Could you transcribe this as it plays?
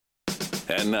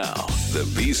And now, the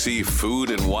BC Food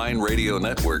and Wine Radio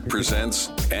Network presents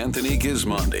Anthony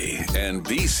Gismondi and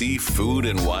BC Food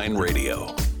and Wine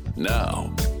Radio.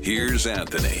 Now, here's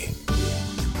Anthony.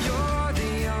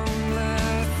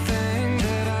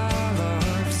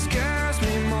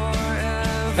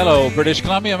 Hello, British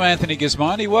Columbia. I'm Anthony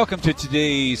Gismondi. Welcome to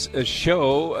today's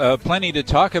show. Plenty to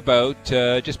talk about.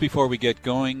 Just before we get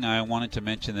going, I wanted to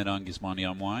mention that on Gismondi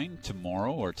on Wine,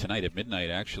 tomorrow, or tonight at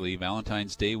midnight actually,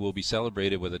 Valentine's Day will be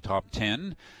celebrated with a top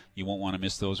 10. You won't want to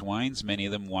miss those wines, many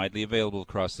of them widely available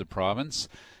across the province.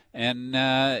 And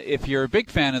if you're a big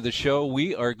fan of the show,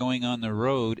 we are going on the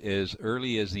road as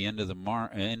early as the end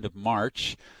of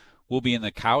March. We'll be in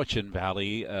the Cowichan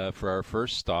Valley for our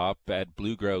first stop at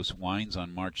Blue Grouse Wines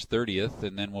on March 30th,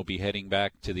 and then we'll be heading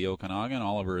back to the Okanagan.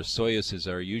 Oliver Osoyoos is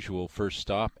our usual first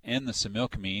stop, and the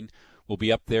Similkameen will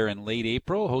be up there in late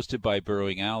April, hosted by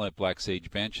Burrowing Al at Black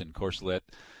Sage Bench and Courcelette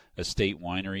Estate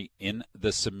Winery in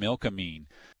the Similkameen.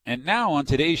 And now on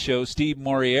today's show, Steve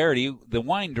Moriarty, the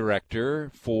wine director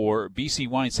for BC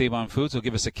Wine Save-On Foods, will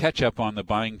give us a catch-up on the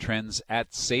buying trends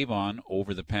at Save-On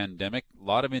over the pandemic. A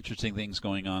lot of interesting things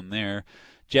going on there.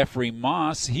 Jeffrey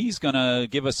Moss, he's going to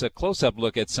give us a close-up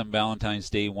look at some Valentine's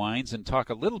Day wines and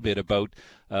talk a little bit about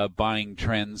buying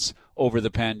trends over the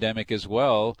pandemic as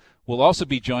well. We'll also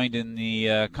be joined in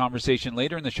the conversation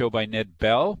later in the show by Ned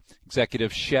Bell,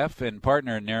 executive chef and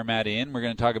partner in Naramata Inn. We're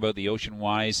going to talk about the Ocean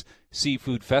Wise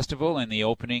Seafood Festival and the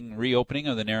reopening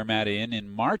of the Naramata Inn in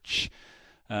March.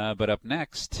 But up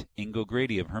next, Ingo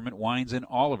Grady of Hermit Wines in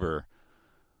Oliver,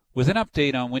 with an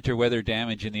update on winter weather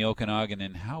damage in the Okanagan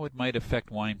and how it might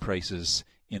affect wine prices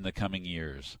in the coming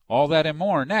years. All that and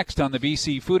more next on the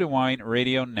BC Food and Wine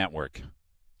Radio Network.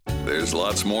 There's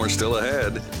lots more still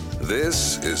ahead.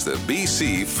 This is the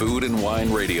BC Food and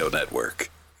Wine Radio Network.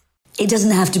 It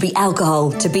doesn't have to be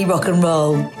alcohol to be rock and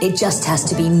roll. It just has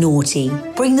to be naughty.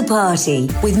 Bring the party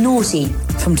with Naughty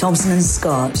from Thompson &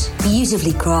 Scott.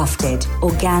 Beautifully crafted,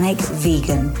 organic,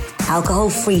 vegan,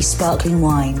 alcohol-free sparkling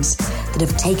wines that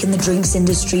have taken the drinks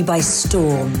industry by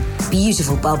storm.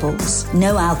 Beautiful bubbles.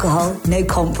 No alcohol, no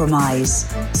compromise.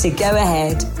 So go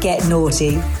ahead, get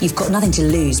naughty. You've got nothing to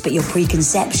lose but your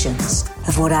preconceptions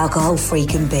of what alcohol-free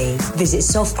can be. Visit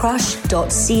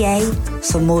softcrush.ca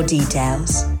for more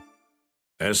details.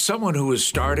 As someone who is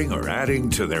starting or adding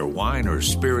to their wine or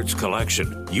spirits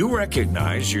collection, you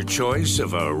recognize your choice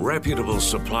of a reputable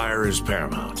supplier is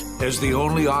paramount. As the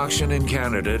only auction in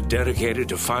Canada dedicated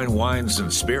to fine wines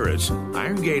and spirits,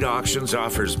 Iron Gate Auctions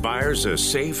offers buyers a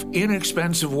safe,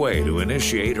 inexpensive way to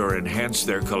initiate or enhance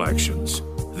their collections.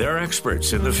 They're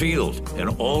experts in the field, and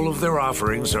all of their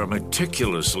offerings are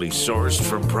meticulously sourced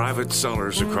from private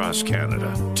sellers across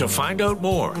Canada. To find out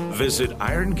more, visit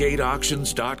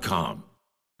IronGateAuctions.com.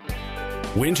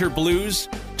 Winter blues?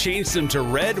 Change them to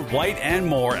red, white, and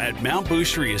more at Mount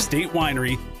Boucherie Estate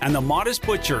Winery and the Modest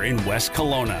Butcher in West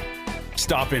Kelowna.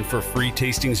 Stop in for free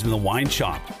tastings in the wine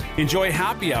shop. Enjoy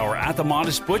happy hour at the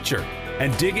Modest Butcher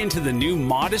and dig into the new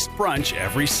Modest Brunch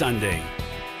every Sunday.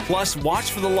 Plus,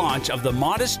 watch for the launch of the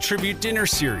Modest Tribute Dinner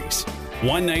Series.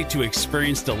 One night to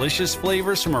experience delicious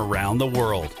flavors from around the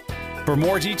world. For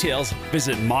more details,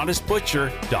 visit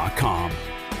modestbutcher.com.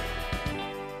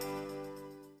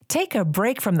 Take a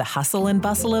break from the hustle and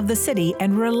bustle of the city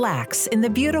and relax in the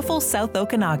beautiful South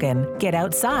Okanagan. Get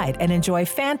outside and enjoy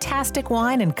fantastic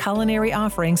wine and culinary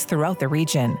offerings throughout the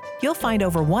region. You'll find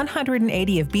over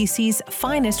 180 of BC's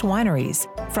finest wineries,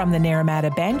 from the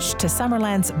Naramata Bench to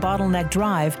Summerland's Bottleneck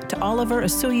Drive to Oliver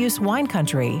Osoyoos Wine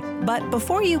Country. But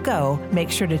before you go,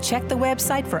 make sure to check the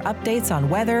website for updates on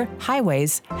weather,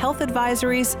 highways, health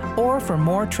advisories, or for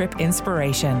more trip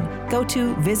inspiration. Go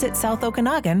to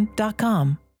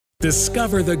visitsouthodokanagan.com.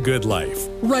 Discover the good life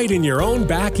right in your own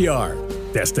backyard.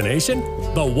 Destination?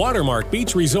 The Watermark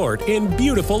Beach Resort in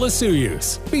beautiful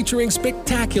Osoyoos, featuring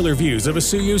spectacular views of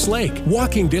Osoyoos Lake,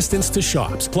 walking distance to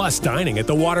shops, plus dining at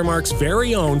the Watermark's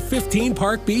very own 15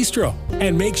 Park Bistro.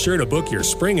 And make sure to book your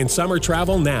spring and summer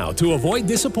travel now to avoid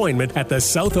disappointment at the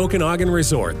South Okanagan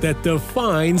Resort that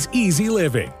defines easy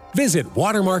living. Visit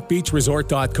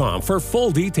watermarkbeachresort.com for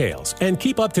full details and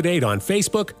keep up to date on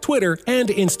Facebook, Twitter, and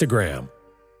Instagram.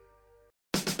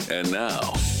 And now,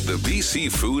 the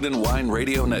BC Food and Wine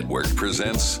Radio Network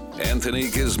presents Anthony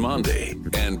Gismondi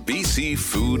and BC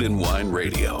Food and Wine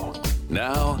Radio.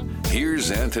 Now,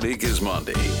 here's Anthony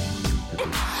Gismondi.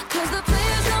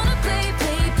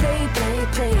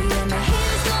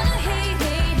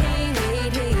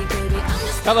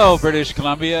 Hello, British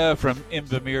Columbia, from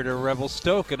Invermere to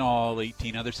Revelstoke and all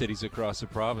 18 other cities across the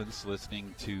province,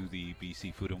 listening to the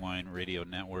BC Food and Wine Radio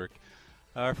Network.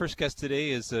 Our first guest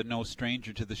today is no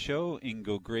stranger to the show.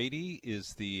 Ingo Grady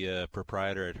is the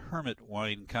proprietor at Hermit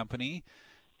Wine Company.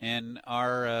 And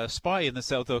our spy in the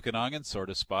South Okanagan, sort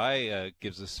of spy,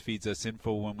 feeds us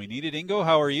info when we need it. Ingo,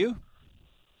 how are you?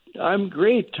 I'm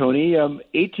great, Tony.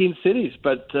 18 cities,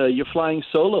 but you're flying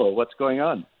solo. What's going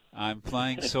on? I'm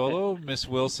flying solo. Miss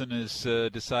Wilson has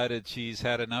decided she's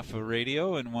had enough of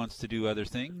radio and wants to do other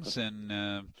things.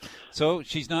 And so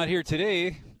she's not here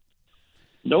today.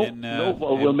 Nope.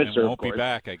 Well, we'll miss her, won't of course. Be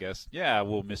back, I guess. Yeah,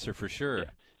 we'll miss her for sure. Yeah.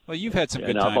 Well, you've had some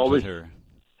good and times with her.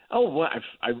 Oh, well,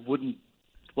 I wouldn't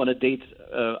want to date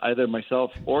either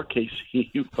myself or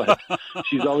Casey, but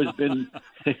she's always been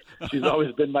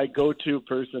my go-to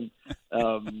person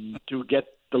to get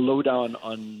the lowdown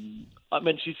on. I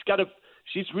mean,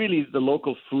 she's really the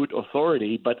local food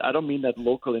authority, but I don't mean that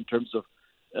local in terms of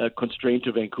constrained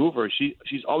to Vancouver.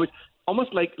 She's always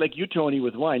almost like you, Tony,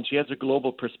 with wine. She has a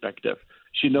global perspective.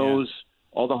 She knows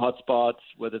all the hot spots,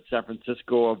 whether it's San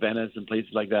Francisco or Venice and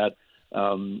places like that.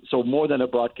 So more than a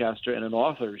broadcaster and an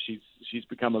author, she's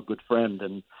become a good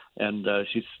friend, and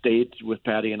she's stayed with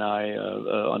Patty and I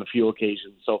on a few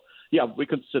occasions. So yeah, we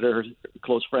consider her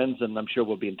close friends, and I'm sure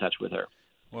we'll be in touch with her.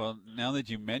 Well, now that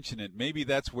you mention it, maybe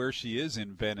that's where she is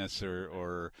in Venice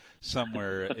or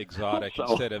somewhere exotic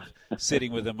instead of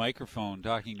sitting with a microphone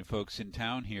talking to folks in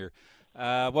town here.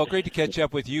 Well, great to catch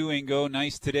up with you, Ingo.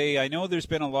 Nice today. I know there's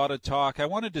been a lot of talk. I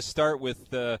wanted to start with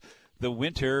the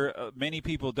winter. Many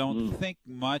people don't think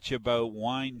much about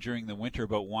wine during the winter,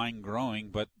 about wine growing,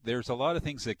 but there's a lot of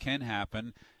things that can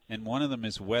happen, and one of them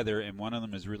is weather, and one of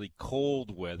them is really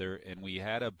cold weather, and we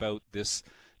had about this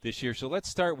year. So let's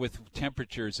start with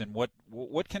temperatures and what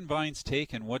can vines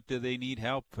take, and what do they need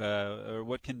help, or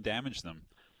what can damage them?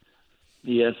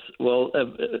 Yes, well,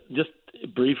 just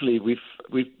briefly,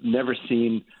 we've never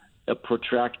seen a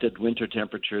protracted winter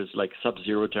temperatures like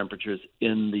sub-zero temperatures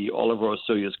in the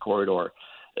Oliver-Osoyoos corridor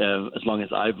as long as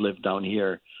I've lived down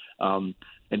here.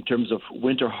 In terms of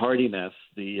winter hardiness,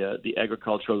 the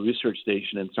Agricultural Research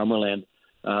Station in Summerland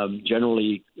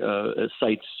generally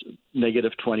cites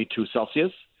negative 22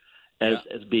 Celsius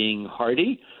as being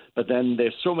hardy, but then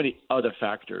there's so many other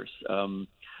factors.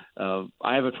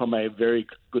 I have it from my very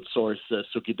good source,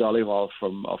 Suki Dhaliwal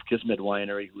of Kismet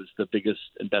Winery, who is the biggest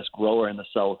and best grower in the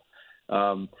South.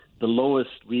 The lowest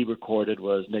we recorded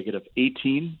was negative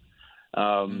 18,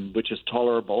 which is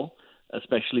tolerable,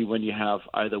 especially when you have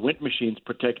either wind machines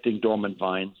protecting dormant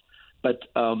vines. But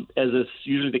as is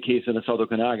usually the case in the South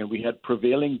Okanagan, we had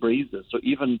prevailing breezes. So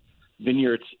even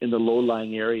vineyards in the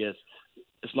low-lying areas,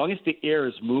 as long as the air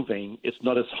is moving, it's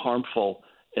not as harmful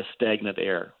as stagnant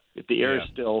air. If the air is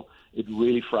still, it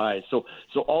really fries. So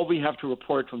all we have to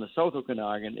report from the South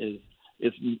Okanagan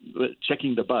is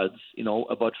checking the buds,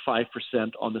 about 5%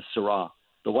 on the Syrah.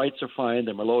 The whites are fine,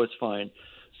 the Merlot is fine.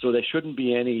 So there shouldn't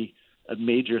be any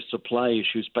major supply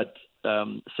issues, but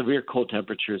severe cold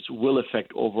temperatures will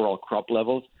affect overall crop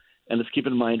levels. And let's keep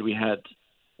in mind we had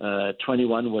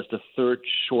 21 was the third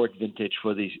short vintage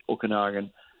for the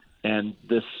Okanagan, and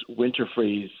this winter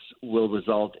freeze will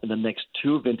result in the next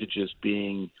two vintages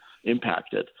being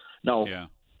impacted. Now,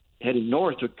 heading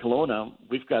north to Kelowna,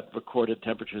 we've got recorded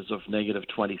temperatures of negative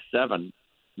 27,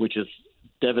 which is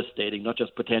devastating, not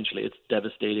just potentially, it's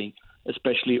devastating,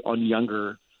 especially on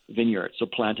younger vineyards, so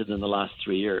planted in the last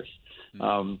 3 years.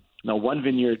 Now, one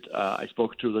vineyard, I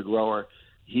spoke to the grower,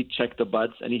 he checked the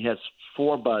buds, and he has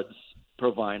 4 buds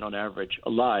per vine on average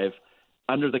alive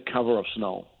under the cover of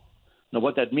snow. Now,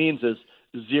 what that means is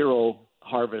 0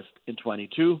 harvest in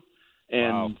 22,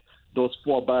 and those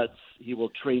 4 buds, he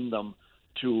will train them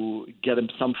to get him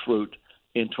some fruit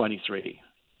in 23.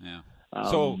 Yeah.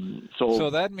 So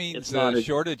that means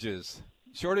shortages.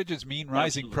 Shortages mean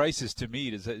rising prices to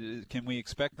me. Can we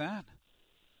expect that?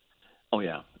 Oh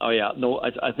yeah. No,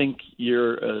 I think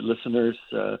your listeners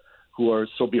who are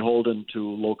so beholden to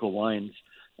local wines,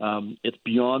 it's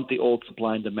beyond the old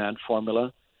supply and demand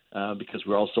formula because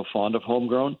we're also fond of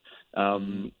homegrown.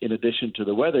 In addition to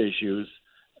the weather issues,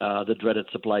 the dreaded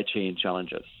supply chain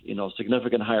challenges.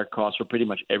 Significant higher costs for pretty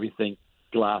much everything: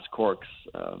 glass, corks,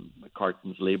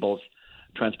 cartons, labels,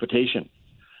 transportation.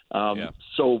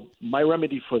 So my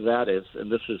remedy for that is,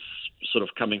 and this is sort of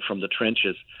coming from the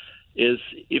trenches, is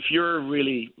if you're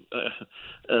really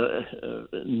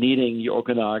needing your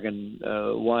Okanagan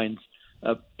wines,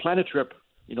 plan a trip.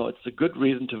 It's a good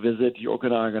reason to visit your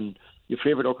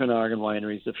favorite Okanagan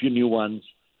wineries, a few new ones.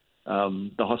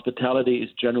 The hospitality is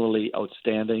generally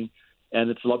outstanding, and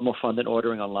it's a lot more fun than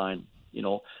ordering online,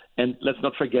 And let's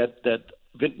not forget that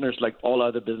vintners, like all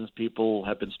other business people,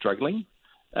 have been struggling.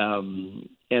 And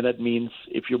that means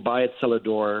if you buy at cellar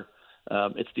door,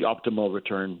 it's the optimal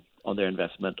return on their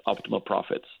investment, optimal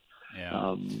profits.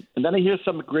 Yeah. And then I hear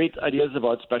some great ideas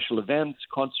about special events,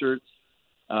 concerts.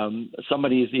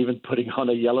 Somebody is even putting on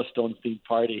a Yellowstone themed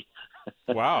party.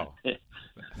 Wow.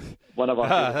 One of our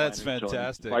that's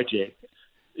fantastic. Bartier.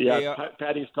 Yeah, Hey,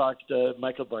 Patty's talked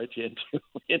Michael Bartier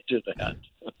into that.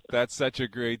 That's such a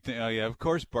great thing. Oh, yeah, of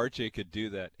course Bartier could do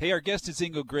that. Hey, our guest is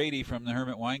Ingo Grady from the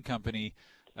Hermit Wine Company.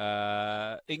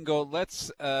 Ingo,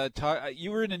 let's talk.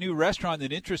 You were in a new restaurant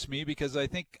that interests me because I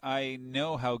think I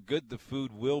know how good the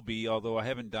food will be, although I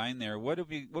haven't dined there. What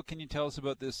can you tell us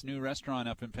about this new restaurant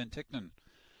up in Penticton?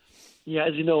 Yeah,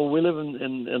 as you know, we live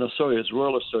in Osoyoos,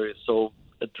 rural Osoyoos, so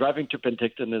driving to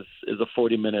Penticton is a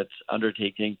 40-minute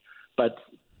undertaking, but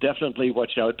definitely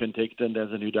watch out, Penticton.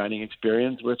 There's a new dining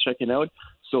experience worth checking out.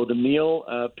 So the meal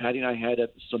Patty and I had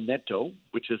at Sonetto,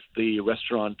 which is the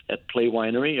restaurant at Play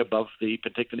Winery above the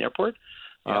Penticton Airport.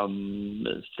 Yeah.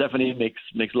 Stephanie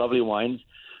makes lovely wines,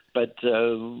 but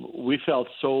we felt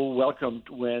so welcomed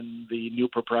when the new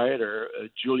proprietor,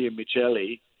 Giulio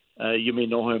Micheli, you may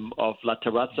know him of La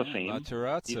Terrazza fame. La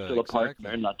Terrazza, he's still a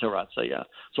partner in La Terrazza, yeah.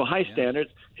 So high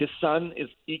standards. His son is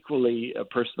equally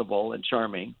personable and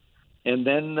charming. And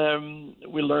then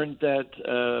we learned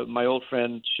that my old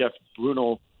friend, Chef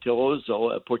Bruno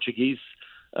Teroso, a Portuguese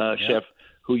chef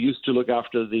who used to look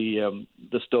after the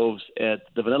stoves at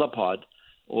the Vanilla Pod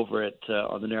over at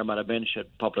on the Naramata Bench at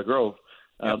Poplar Grove,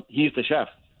 he's the chef.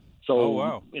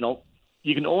 So,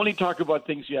 you can only talk about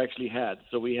things you actually had.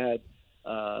 So we had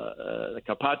the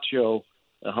carpaccio,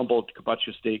 a Humboldt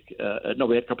carpaccio steak.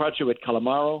 We had carpaccio with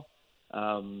calamaro.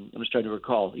 I'm just trying to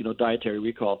recall, dietary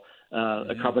recall.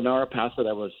 A carbonara pasta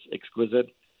that was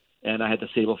exquisite, and I had the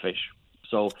sable fish.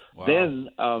 So then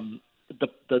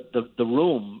the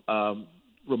room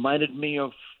reminded me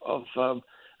of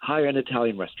higher-end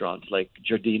Italian restaurants like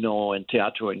Giardino and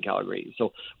Teatro in Calgary.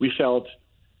 So we felt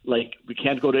like we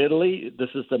can't go to Italy. This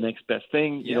is the next best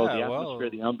thing. The atmosphere,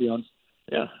 the ambiance.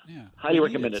 Yeah. Highly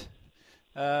recommend it.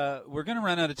 We're going to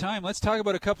run out of time. Let's talk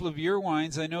about a couple of your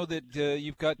wines. I know that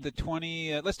you've got the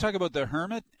 20. Let's talk about the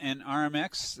Hermit and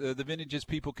RMX, the vintages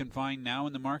people can find now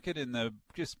in the market, and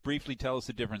just briefly tell us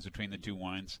the difference between the two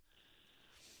wines.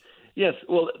 Yes,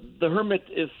 well, the Hermit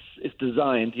is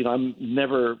designed. I'm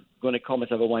never going to call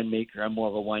myself a winemaker. I'm more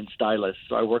of a wine stylist.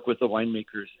 So I work with the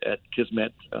winemakers at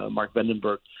Kismet, Mark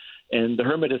Vandenberg, and the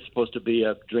Hermit is supposed to be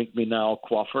a drink me now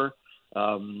quaffer.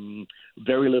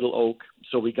 Very little oak.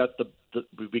 So we got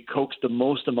we coaxed the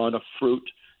most amount of fruit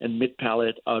and mid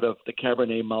palate out of the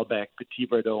Cabernet, Malbec, Petit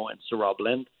Verdot, and Syrah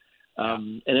blend.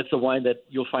 And it's a wine that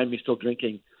you'll find me still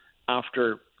drinking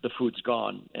after the food's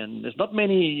gone. And there's not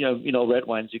many, red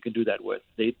wines you can do that with.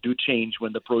 They do change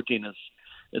when the protein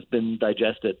has been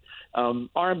digested.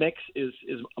 RMX is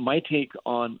my take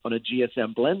on a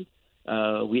GSM blend.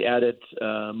 We added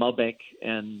Malbec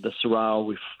and the Syrah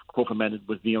we've co-fermented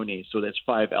with Viognier. So there's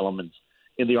 5 elements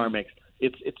in the RMX.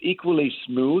 It's equally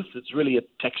smooth. It's really a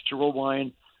textural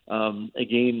wine.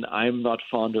 Again, I'm not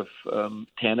fond of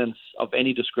tannins of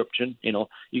any description. You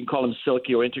can call them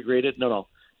silky or integrated. No.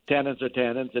 Tannins are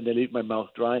tannins, and they leave my mouth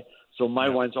dry. So my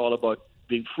wine's all about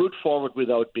being fruit forward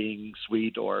without being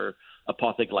sweet or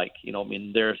apothic-like.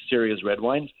 They're serious red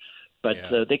wines, but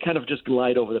they kind of just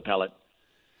glide over the palate.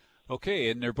 Okay,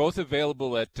 and they're both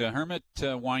available at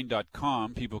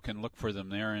hermitwine.com. People can look for them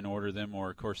there and order them, or,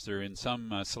 of course, they're in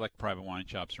some select private wine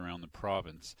shops around the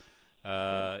province.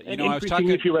 I was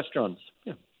talking a few restaurants.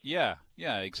 Yeah,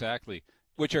 exactly,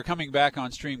 which are coming back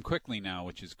on stream quickly now,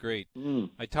 which is great.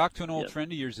 I talked to an old friend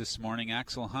of yours this morning,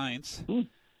 Axel Heinz,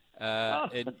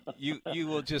 and you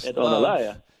will just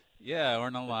love... Yeah,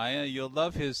 Ornellaia. You'll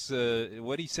love his.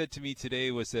 What he said to me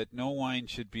today was that no wine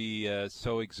should be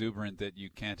so exuberant that you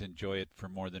can't enjoy it for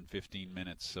more than 15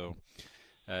 minutes. So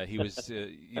he was,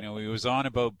 he was on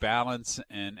about balance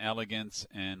and elegance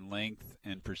and length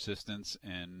and persistence.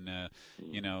 And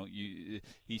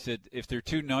he said if they're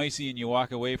too noisy and you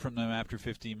walk away from them after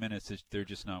 15 minutes, they're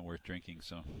just not worth drinking.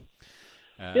 So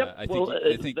I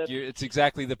think it's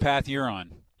exactly the path you're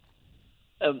on.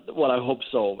 Well, I hope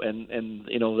so, and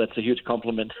that's a huge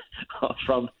compliment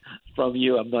from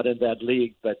you. I'm not in that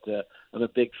league, but I'm a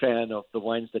big fan of the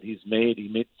wines that he's made.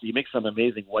 He makes some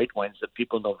amazing white wines that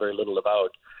people know very little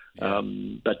about. Yeah.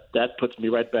 But that puts me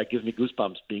right back, gives me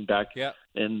goosebumps being back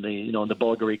in the on the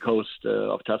Bulgari coast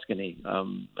of Tuscany,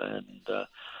 and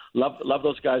love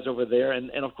those guys over there.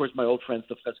 And of course my old friends,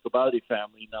 the Frescobaldi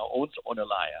family, now owns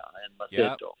Ornellaia and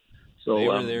Maceto. So they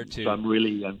were there too. So I'm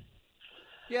really.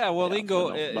 Yeah, well,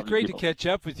 Ingo, great people. to catch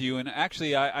up with you. And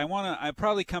actually, I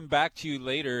probably come back to you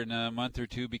later in a month or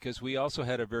two, because we also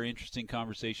had a very interesting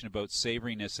conversation about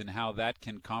savoriness and how that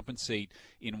can compensate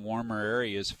in warmer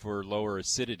areas for lower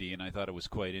acidity. And I thought it was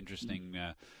quite interesting,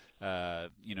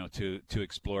 to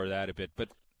explore that a bit. But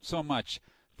so much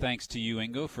thanks to you,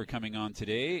 Ingo, for coming on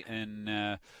today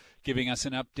and giving us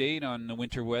an update on the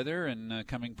winter weather and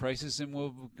coming prices. And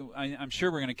I'm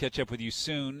sure we're going to catch up with you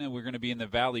soon. And we're going to be in the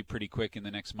Valley pretty quick in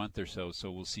the next month or so. So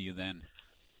we'll see you then.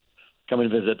 Come and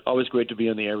visit. Always great to be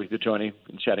on the air with you, Tony,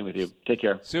 and chatting with you. Take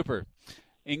care. Super.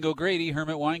 Ingo Grady,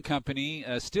 Hermit Wine Company.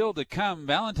 Still to come,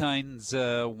 Valentine's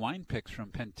wine picks from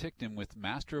Penticton with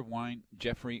Master of Wine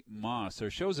Jeffrey Moss. Our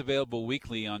show's available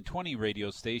weekly on 20 radio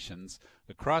stations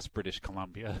across British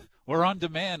Columbia. We're on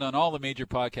demand on all the major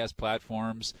podcast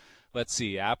platforms. Let's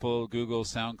see, Apple, Google,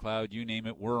 SoundCloud, you name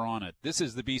it, we're on it. This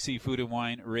is the BC Food and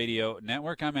Wine Radio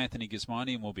Network. I'm Anthony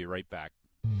Gismondi, and we'll be right back.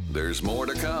 There's more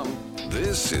to come.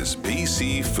 This is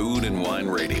BC Food and Wine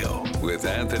Radio with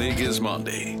Anthony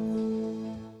Gismondi.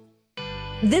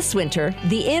 This winter,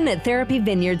 the Inn at Therapy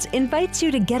Vineyards invites you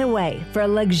to get away for a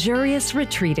luxurious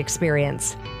retreat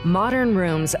experience. Modern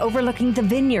rooms overlooking the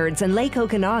vineyards and Lake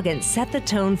Okanagan set the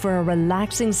tone for a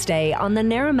relaxing stay on the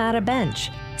Naramata Bench.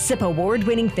 Sip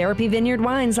award-winning Therapy Vineyard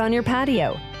wines on your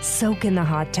patio, soak in the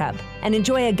hot tub, and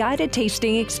enjoy a guided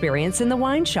tasting experience in the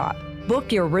wine shop.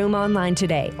 Book your room online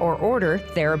today or order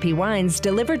Therapy Wines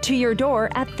delivered to your door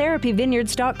at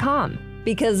therapyvineyards.com,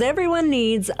 because everyone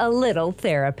needs a little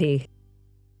therapy.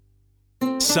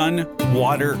 Sun,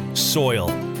 water, soil.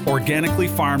 Organically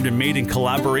farmed and made in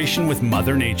collaboration with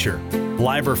Mother Nature.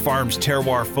 Liber Farms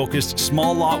terroir-focused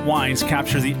small lot wines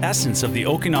capture the essence of the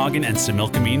Okanagan and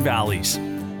Similkameen valleys.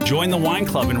 Join the wine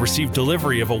club and receive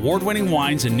delivery of award-winning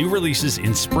wines and new releases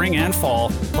in spring and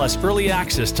fall, plus early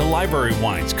access to library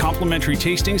wines, complimentary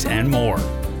tastings, and more.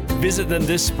 Visit them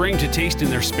this spring to taste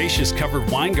in their spacious covered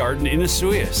wine garden in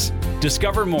Osoyoos.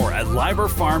 Discover more at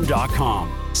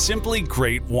liberfarm.com. Simply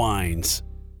great wines.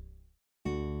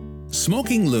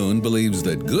 Smoking Loon believes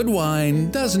that good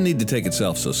wine doesn't need to take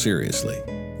itself so seriously.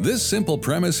 This simple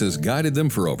premise has guided them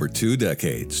for over 2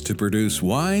 decades to produce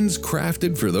wines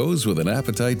crafted for those with an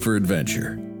appetite for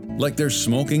adventure, like their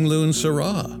Smoking Loon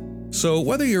Syrah. So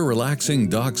whether you're relaxing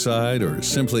dockside or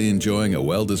simply enjoying a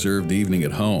well-deserved evening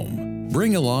at home,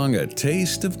 bring along a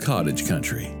taste of cottage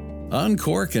country.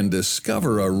 Uncork and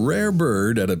discover a rare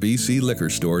bird at a BC liquor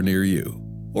store near you,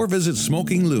 or visit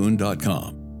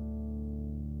smokingloon.com.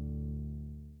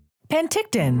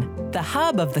 Penticton, the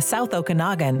hub of the South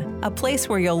Okanagan, a place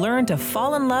where you'll learn to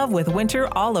fall in love with winter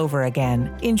all over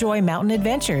again. Enjoy mountain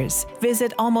adventures.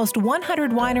 Visit almost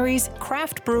 100 wineries,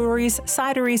 craft breweries,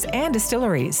 cideries, and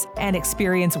distilleries, and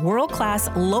experience world-class,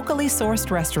 locally sourced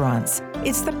restaurants.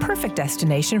 It's the perfect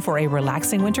destination for a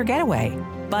relaxing winter getaway.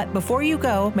 But before you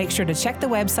go, make sure to check the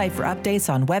website for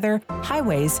updates on weather,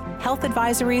 highways, health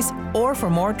advisories, or for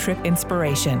more trip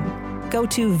inspiration. Go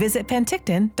to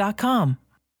visitpenticton.com.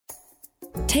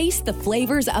 Taste the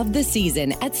flavors of the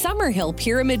season at Summerhill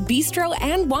Pyramid Bistro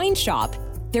and Wine Shop.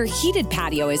 Their heated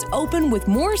patio is open with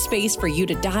more space for you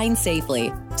to dine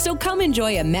safely. So come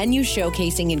enjoy a menu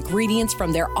showcasing ingredients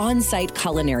from their on-site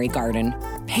culinary garden.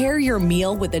 Pair your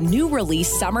meal with a new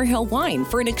release Summerhill wine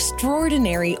for an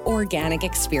extraordinary organic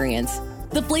experience.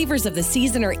 The flavors of the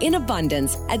season are in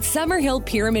abundance at Summerhill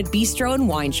Pyramid Bistro and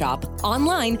Wine Shop.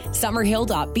 Online,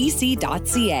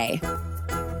 summerhill.bc.ca.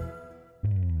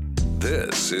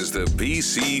 This is the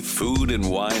BC Food and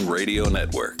Wine Radio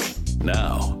Network.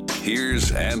 Now,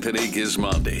 here's Anthony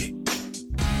Gismondi.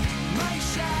 My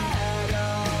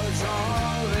shadow's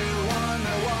only one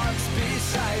that walks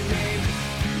beside me.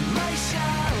 My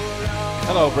shadow.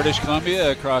 Hello, British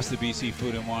Columbia, across the BC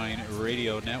Food and Wine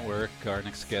Radio Network. Our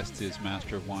next guest is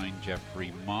Master of Wine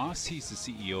Jeffrey Moss. He's the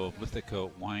CEO of Lithica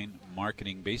Wine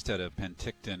Marketing, based out of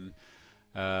Penticton.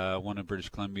 One of British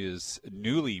Columbia's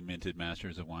newly minted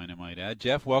Masters of Wine, I might add.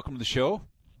 Jeff, welcome to the show.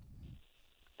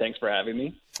 Thanks for having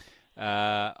me.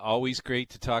 Always great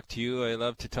to talk to you. I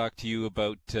love to talk to you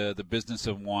about the business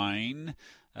of wine.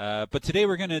 But today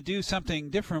we're going to do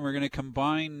something different. We're going to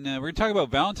combine, we're going to talk about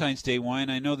Valentine's Day wine.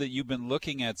 I know that you've been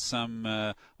looking at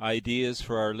some ideas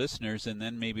for our listeners, and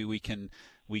then maybe we can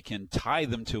tie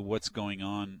them to what's going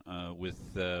on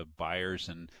with buyers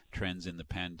and trends in the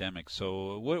pandemic.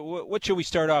 So what should we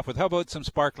start off with? How about some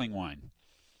sparkling wine?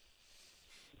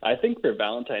 I think for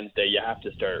Valentine's Day, you have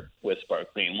to start with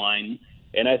sparkling wine.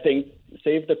 And I think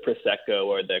save the Prosecco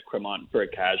or the Cremant for a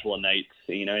casual night.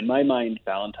 You know, in my mind,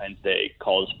 Valentine's Day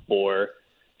calls for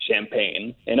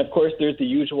champagne. And of course, there's the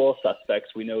usual suspects.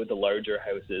 We know the larger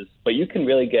houses, but you can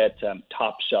really get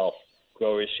top shelf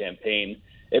growers champagne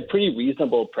at pretty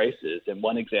reasonable prices. And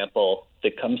one example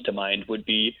that comes to mind would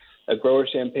be a grower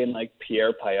champagne like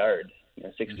Pierre Paillard,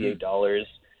 $68.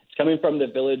 It's coming from the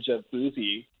village of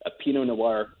Bouzy, a Pinot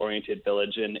Noir-oriented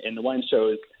village, and the wine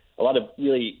shows a lot of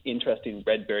really interesting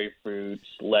red berry fruits,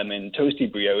 lemon,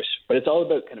 toasty brioche, but it's all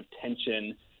about kind of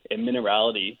tension and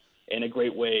minerality, and a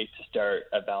great way to start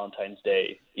a Valentine's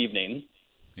Day evening.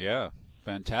 Yeah,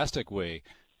 fantastic way.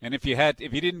 And if you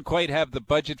didn't quite have the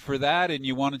budget for that and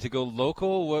you wanted to go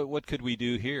local, what could we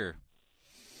do here?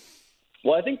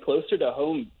 Well, I think closer to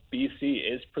home,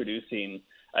 BC is producing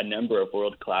a number of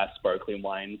world-class sparkling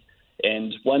wines,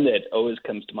 and one that always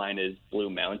comes to mind is Blue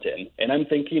Mountain. And I'm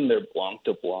thinking their Blanc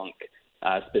de Blanc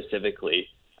specifically,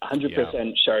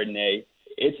 100% Chardonnay.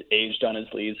 It's aged on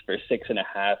its leaves for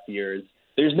 6.5 years.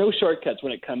 There's no shortcuts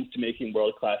when it comes to making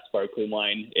world-class sparkling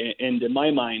wine, and in my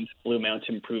mind, Blue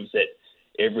Mountain proves it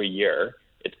every year.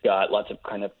 It's got lots of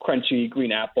kind of crunchy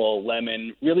green apple,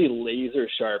 lemon, really laser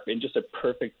sharp, and just a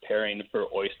perfect pairing for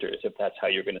oysters if that's how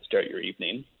you're going to start your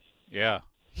evening. Yeah.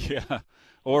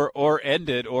 Or end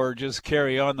it, or just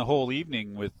carry on the whole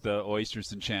evening with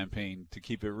oysters and champagne to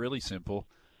keep it really simple.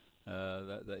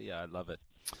 I love it.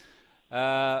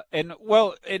 And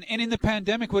in the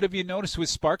pandemic, what have you noticed with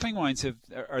sparkling wines?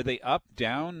 Are they up,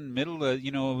 down, middle? The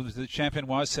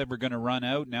Champenoise said we're going to run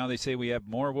out. Now they say we have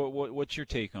more. What's your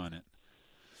take on it?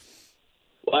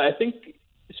 Well, I think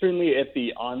certainly at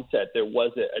the onset there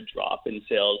was a drop in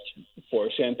sales for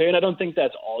champagne. I don't think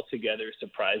that's altogether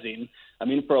surprising. I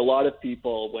mean, for a lot of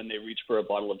people, when they reach for a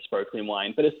bottle of sparkling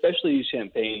wine, but especially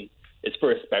champagne, it's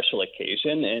for a special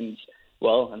occasion. And,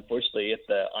 well, unfortunately, at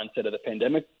the onset of the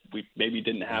pandemic, we maybe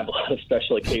didn't have a lot of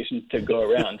special occasions to go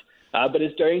around. But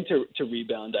it's starting to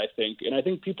rebound, I think. And I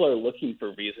think people are looking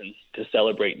for reasons to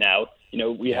celebrate now.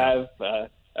 We have a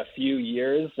few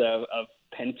years of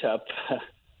pent-up,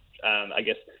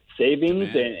 savings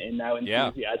and now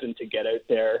enthusiasm to get out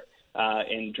there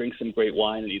and drink some great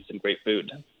wine and eat some great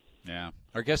food. Yeah.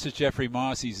 Our guest is Jeffrey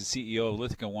Moss. He's the CEO of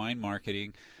Lithica Wine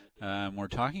Marketing. We're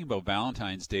talking about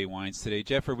Valentine's Day wines today.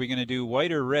 Jeff, are we going to do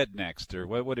white or red next, or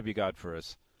what have you got for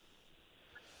us?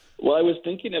 Well, I was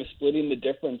thinking of splitting the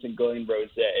difference and going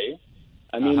rosé.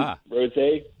 I mean,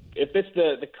 rosé, if it's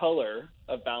the color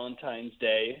of Valentine's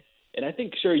Day, and I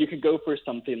think, sure, you could go for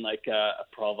something like a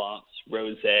Provence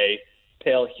rosé,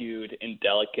 pale-hued and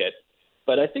delicate.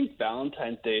 But I think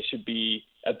Valentine's Day should be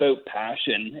about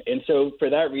passion. And so for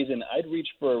that reason, I'd reach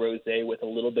for a rosé with a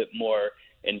little bit more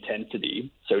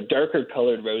intensity. So darker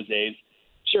colored rosés,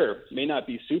 sure, may not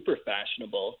be super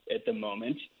fashionable at the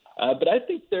moment, but I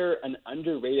think they're an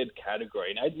underrated category.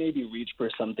 And I'd maybe reach for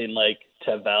something like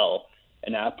Tavel,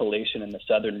 an appellation in the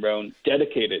Southern Rhone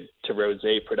dedicated to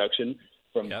rosé production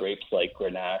from grapes like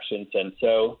Grenache and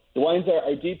Cinsault. The wines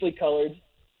are deeply colored.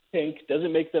 Pink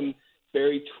doesn't make them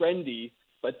very trendy,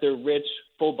 but they're rich,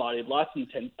 full-bodied, lots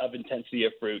of intensity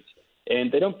of fruit,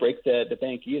 and they don't break the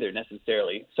bank either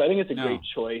necessarily. So I think it's a great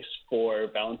choice for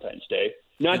Valentine's Day.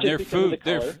 Not just because of the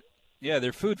color.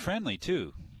 They're food-friendly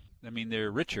too. I mean,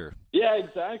 they're richer. Yeah,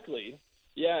 exactly.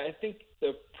 Yeah, I think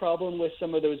the problem with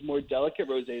some of those more delicate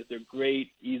rosés, they're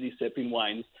great, easy sipping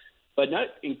wines, but not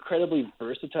incredibly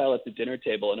versatile at the dinner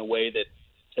table in a way that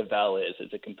Tavel is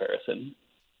as a comparison.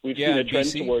 We've seen a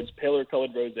trend towards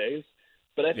paler-colored rosés,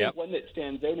 but I think one that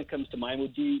stands out and comes to mind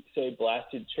would be, say,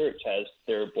 Blasted Church has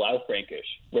their Blaufränkisch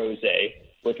rosé,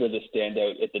 which was a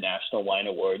standout at the National Wine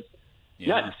Awards.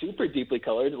 Yeah. Not super deeply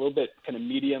colored, a little bit kind of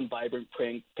medium, vibrant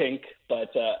pink,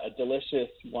 but a delicious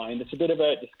wine. It's a bit of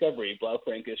a discovery.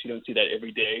 Blaufränkisch, you don't see that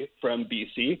every day from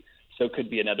BC, so it could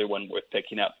be another one worth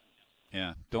picking up.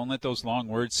 Yeah, don't let those long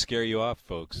words scare you off,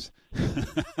 folks.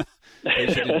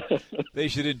 They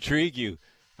should intrigue you.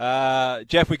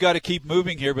 Jeff, we got to keep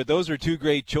moving here, but those are two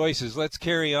great choices. Let's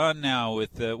carry on now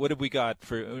with what have we got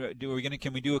for?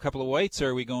 Can we do a couple of whites, or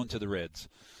are we going to the reds?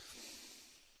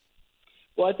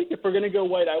 Well, I think if we're going to go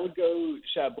white, I would go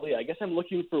Chablis. I guess I'm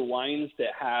looking for wines that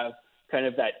have kind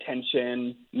of that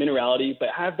tension, minerality, but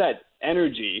have that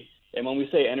energy. And when we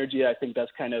say energy, I think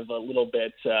that's kind of a little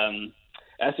bit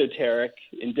esoteric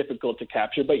and difficult to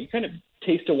capture, but you kind of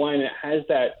taste a wine that has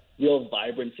that real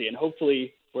vibrancy, and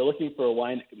hopefully we're looking for a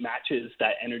wine that matches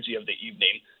that energy of the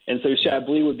evening. And so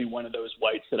Chablis would be one of those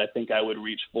whites that I think I would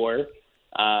reach for.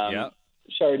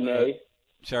 Chardonnay.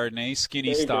 Chardonnay,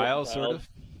 skinny style, sort of.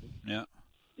 Yeah.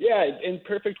 Yeah, and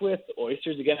perfect with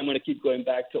oysters. Again, I'm going to keep going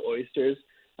back to oysters,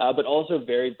 but also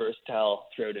very versatile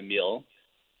throughout a meal.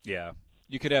 Yeah.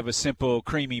 You could have a simple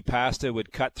creamy pasta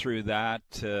would cut through that.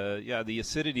 The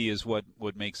acidity is what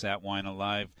makes that wine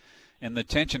alive. And the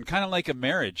tension, kind of like a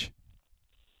marriage.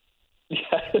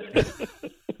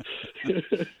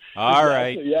 All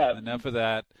right. Yeah. Enough of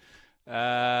that.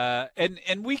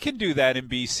 And we can do that in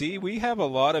BC. We have a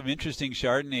lot of interesting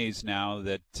Chardonnays now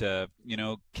that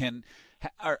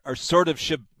are sort of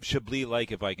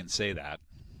Chablis-like, if I can say that.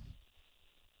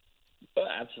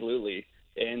 Absolutely.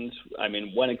 And I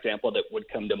mean, one example that would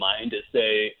come to mind is,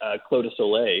 say, Clos de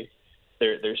Soleil.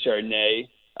 Their Chardonnay,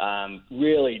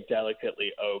 really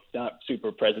delicately oaked, not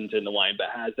super present in the wine, but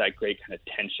has that great kind of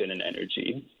tension and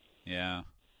energy. Yeah,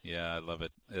 I love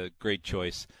it. Great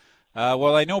choice.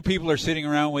 Well, I know people are sitting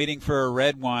around waiting for a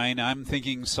red wine. I'm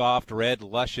thinking soft, red,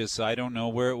 luscious. I don't know.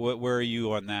 Where are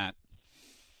you on that?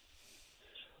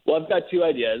 Well, I've got two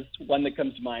ideas. One that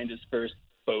comes to mind is first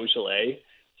Beaujolais.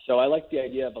 So I like the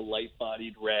idea of a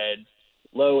light-bodied red,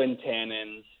 low in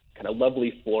tannins, kind of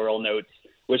lovely floral notes,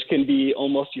 which can be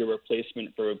almost your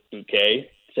replacement for a bouquet.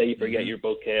 Say you forget your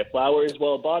bouquet of flowers.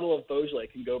 Well, a bottle of Beaujolais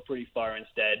can go pretty far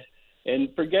instead. And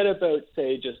forget about,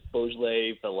 say, just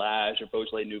Beaujolais Village or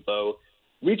Beaujolais Nouveau.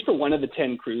 Reach for one of the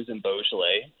 10 crus in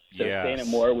Beaujolais. So Saint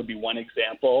Amour would be one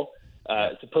example.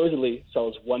 Supposedly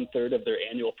sells 1/3 of their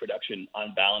annual production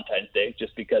on Valentine's Day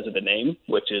just because of the name,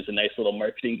 which is a nice little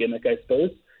marketing gimmick, I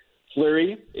suppose.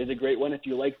 Fleury is a great one if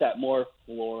you like that more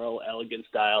floral, elegant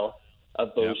style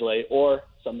of Beaujolais, or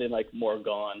something like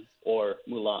Morgon or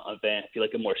Moulin en Vin if you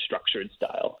like a more structured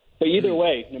style. But either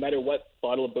way, no matter what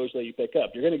bottle of Beaujolais you pick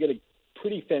up, you're going to get a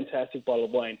pretty fantastic bottle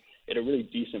of wine at a really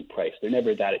decent price. They're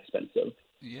never that expensive.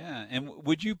 Yeah, and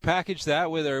would you package that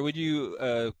with, or would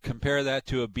you compare that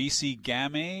to a BC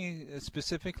Gamay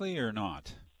specifically, or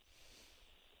not?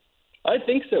 I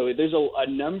think so. There's a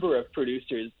number of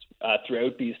producers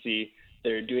throughout BC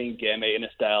that are doing Gamay in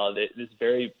a style that is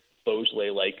very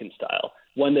Beaujolais-like in style.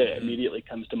 One that immediately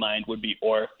comes to mind would be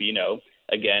Orofino,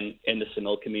 again, in the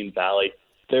Similkameen Valley.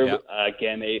 Their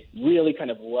Gamay, really kind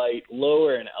of light,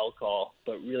 lower in alcohol,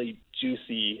 but really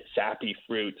juicy, sappy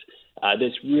fruit.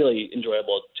 That's really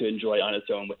enjoyable to enjoy on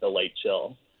its own with a light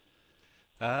chill.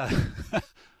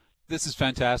 This is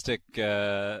fantastic.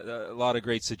 A lot of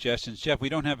great suggestions. Jeff, we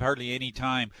don't have hardly any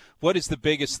time. What is the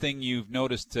biggest thing you've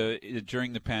noticed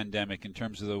during the pandemic in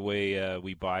terms of the way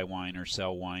we buy wine or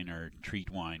sell wine or treat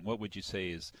wine? What would you say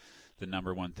is the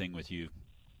number one thing with you?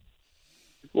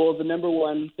 Well, the number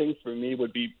one thing for me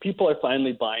would be people are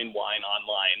finally buying wine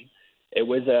online. It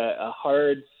was a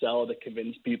hard sell to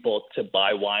convince people to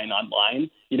buy wine online.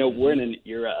 You know, we're in an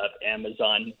era of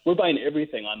Amazon. We're buying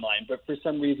everything online, but for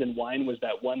some reason, wine was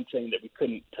that one thing that we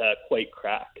couldn't quite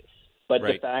crack. But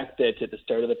the fact that at the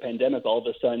start of the pandemic, all of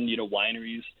a sudden, you know,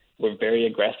 wineries were very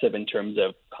aggressive in terms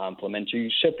of complimentary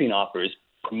shipping offers,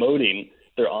 promoting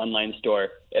their online store.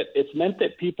 It's meant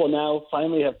that people now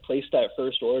finally have placed that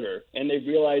first order, and they've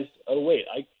realized, oh, wait,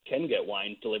 I can get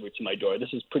wine delivered to my door.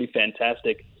 This is pretty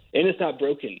fantastic. And it's not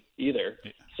broken either.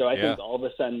 So I think all of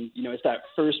a sudden, you know, it's that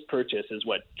first purchase is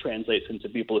what translates into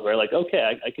people who are like,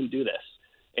 okay, I can do this.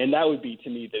 And that would be, to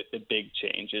me, the big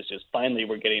change is just finally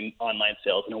we're getting online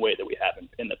sales in a way that we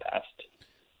haven't in the past.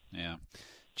 Yeah.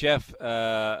 Jeff,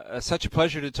 such a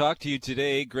pleasure to talk to you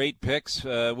today. Great picks.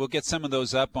 We'll get some of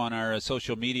those up on our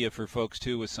social media for folks,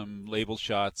 too, with some label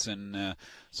shots, and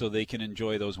so they can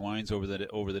enjoy those wines over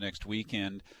the next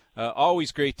weekend.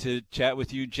 Always great to chat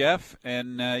with you, Jeff.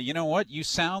 And you know what? You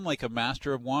sound like a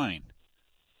master of wine.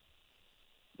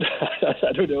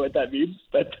 I don't know what that means,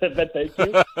 but thank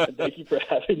you. And thank you for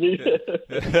having me.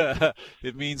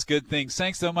 It means good things.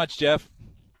 Thanks so much, Jeff.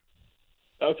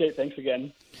 Okay, thanks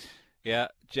again. Yeah,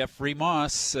 Jeffrey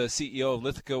Moss, CEO of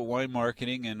Lithica Wine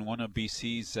Marketing and one of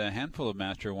BC's handful of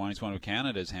master wines, one of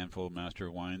Canada's handful of master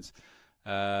wines.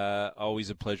 Always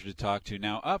a pleasure to talk to.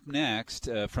 Now, up next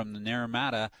from the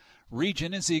Naramata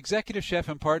region is the executive chef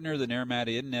and partner of the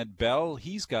Naramata Inn, Ned Bell.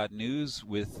 He's got news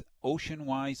with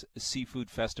Oceanwise Seafood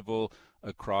Festival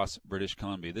across British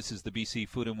Columbia. This is the BC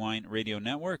Food and Wine Radio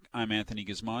Network. I'm Anthony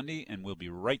Gismondi, and we'll be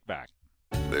right back.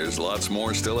 There's lots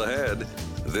more still ahead.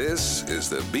 This is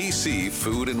the BC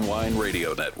Food and Wine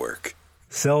Radio Network.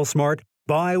 Sell smart,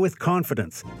 buy with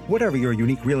confidence. Whatever your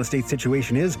unique real estate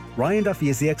situation is, Ryan Duffy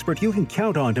is the expert you can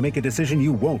count on to make a decision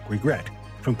you won't regret.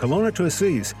 From Kelowna to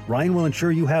Osoyoos, Ryan will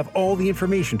ensure you have all the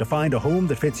information to find a home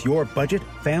that fits your budget,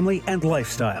 family, and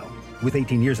lifestyle. With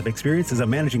 18 years of experience as a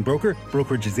managing broker,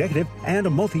 brokerage executive, and a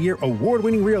multi-year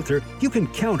award-winning realtor, you can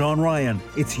count on Ryan.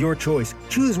 It's your choice.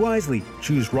 Choose wisely.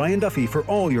 Choose Ryan Duffy for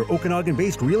all your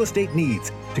Okanagan-based real estate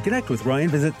needs. To connect with Ryan,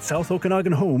 visit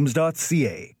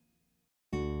southokanaganhomes.ca.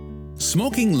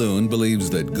 Smoking Loon believes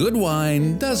that good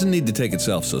wine doesn't need to take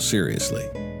itself so seriously.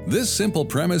 This simple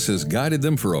premise has guided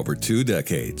them for over 2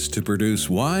 decades to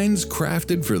produce wines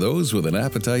crafted for those with an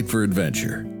appetite for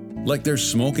adventure, like their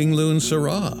Smoking Loon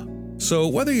Syrah. So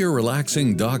whether you're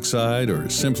relaxing dockside or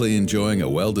simply enjoying a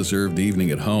well-deserved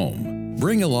evening at home,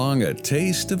 bring along a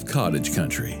taste of cottage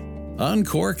country.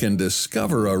 Uncork and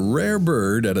discover a rare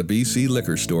bird at a BC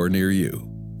liquor store near you.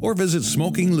 Or visit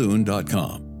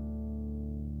smokingloon.com.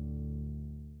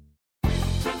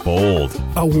 Bold.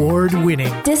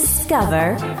 Award-winning.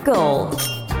 Discover Gold.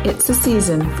 It's a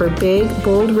season for big,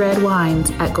 bold red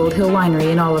wines at Gold Hill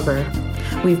Winery in Oliver.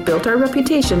 We've built our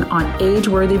reputation on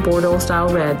age-worthy Bordeaux-style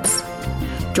reds.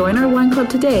 Join our wine club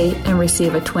today and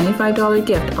receive a $25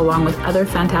 gift along with other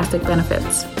fantastic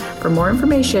benefits. For more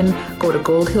information, go to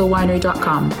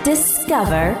goldhillwinery.com.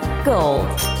 Discover Gold.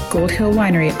 Gold Hill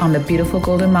Winery on the beautiful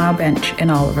Golden Mile Bench in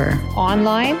Oliver.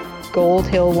 Online,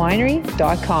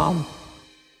 goldhillwinery.com.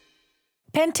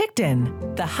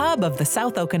 Penticton, the hub of the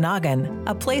South Okanagan,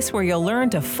 a place where you'll learn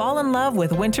to fall in love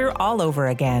with winter all over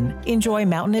again. Enjoy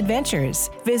mountain adventures.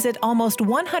 Visit almost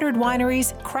 100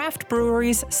 wineries, craft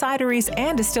breweries, cideries,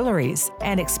 and distilleries,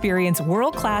 and experience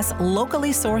world-class,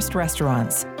 locally sourced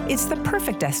restaurants. It's the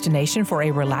perfect destination for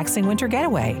a relaxing winter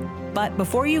getaway. But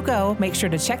before you go, make sure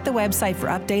to check the website for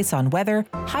updates on weather,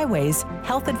 highways,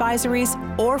 health advisories,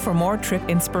 or for more trip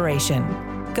inspiration.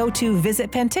 Go to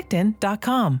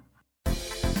visitpenticton.com.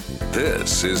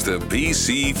 This is the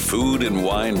BC Food and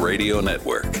Wine Radio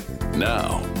Network.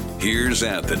 Now, here's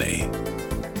Anthony.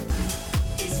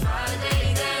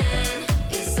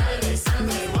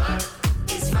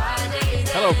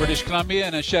 Hello, British Columbia,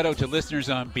 and a shout out to listeners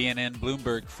on BNN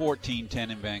Bloomberg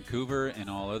 1410 in Vancouver and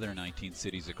all other 19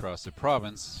 cities across the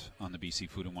province on the BC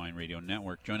Food and Wine Radio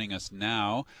Network. Joining us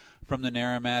now from the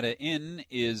Naramata Inn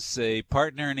is a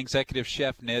partner and executive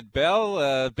chef, Ned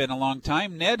Bell. Been a long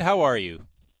time. Ned, how are you?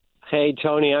 Hey,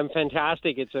 Tony, I'm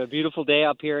fantastic. It's a beautiful day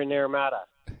up here in Naramata.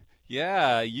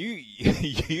 Yeah,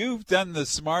 you've done the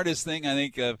smartest thing, I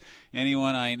think, of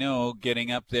anyone I know,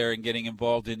 getting up there and getting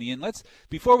involved in the inn.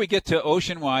 Before we get to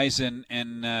Ocean Wise and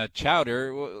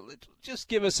Chowder, just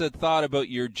give us a thought about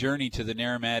your journey to the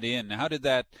Naramata Inn. How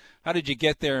did you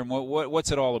get there, and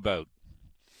what's it all about?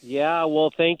 Yeah,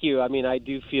 well, thank you. I mean, I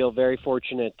do feel very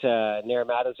fortunate.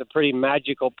 Naramata is a pretty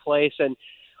magical place, and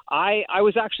I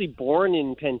was actually born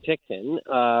in Penticton,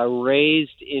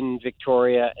 raised in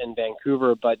Victoria and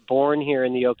Vancouver, but born here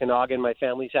in the Okanagan. My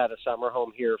family's had a summer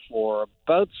home here for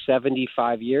about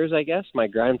 75 years, I guess. My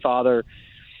grandfather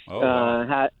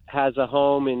has a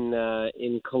home in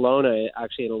Kelowna,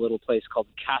 actually in a little place called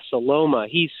Casa Loma.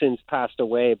 He's since passed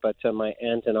away, but my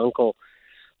aunt and uncle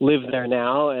live there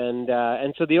now,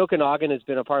 and so the Okanagan has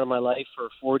been a part of my life for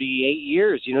 48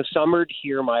 years. You know, summered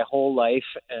here my whole life,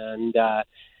 and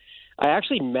I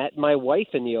actually met my wife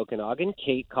in the Okanagan,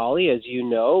 Kate Colley, as you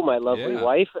know, my lovely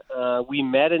wife. We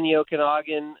met in the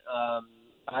Okanagan.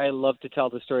 I love to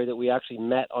tell the story that we actually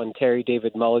met on Terry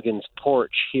David Mulligan's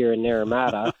porch here in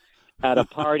Naramata at a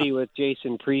party with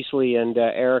Jason Priestley and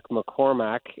Eric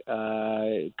McCormack,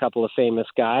 a couple of famous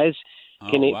guys,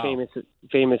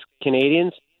 famous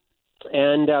Canadians.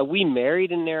 And we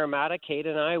married in Naramata, Kate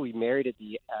and I. We married at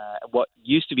the what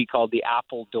used to be called the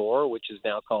Apple Door, which is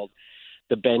now called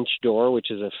the Bench Door, which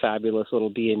is a fabulous little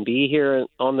B&B here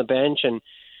on the bench. And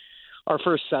our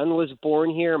first son was born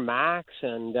here, Max.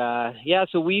 And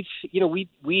so we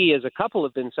as a couple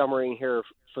have been summering here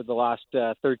for the last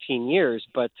 13 years.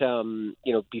 But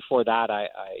before that, I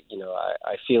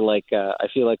feel like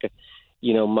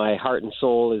my heart and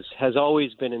soul has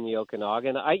always been in the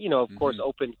Okanagan. I of course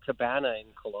opened Cabana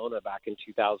in Kelowna back in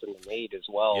 2008 as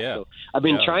well. Yeah. So I've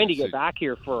been trying to get back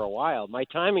here for a while. My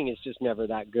timing is just never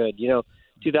that good.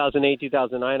 2008,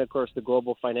 2009, of course, the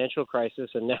global financial crisis,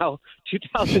 and now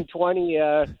 2020,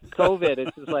 COVID.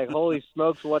 It's just like, holy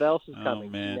smokes, what else is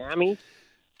coming? Man. Tsunamis?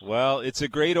 Well, it's a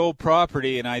great old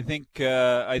property, and I think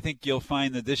you'll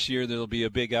find that this year there'll be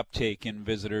a big uptake in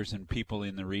visitors and people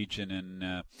in the region,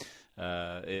 and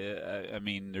I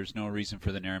mean, there's no reason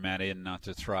for the Naramata Inn not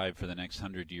to thrive for the next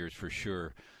 100 years for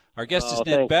sure. Our guest is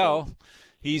Ned Bell.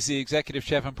 He's the executive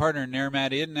chef and partner in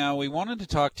Naramata Inn. Now, we wanted to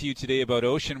talk to you today about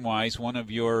Ocean Wise, one of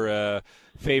your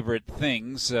favorite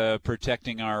things,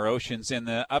 protecting our oceans, and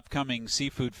the upcoming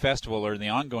seafood festival, or the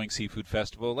ongoing seafood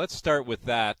festival. Let's start with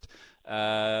that.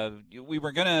 We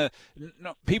were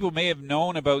people may have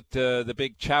known about the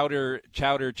big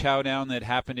chowdown that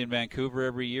happened in Vancouver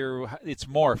every year. It's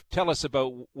morphed. Tell us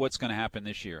about what's going to happen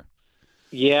this year.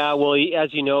 Yeah, well,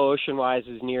 as you know, Ocean Wise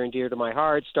is near and dear to my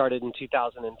heart. Started in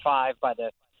 2005 by the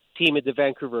team at the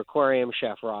Vancouver Aquarium,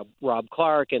 Chef Rob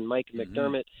Clark and Mike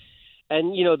McDermott.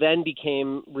 And, then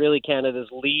became really Canada's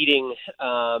leading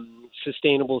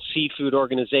sustainable seafood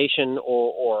organization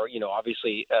or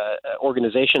obviously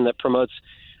organization that promotes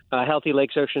healthy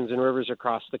lakes, oceans, and rivers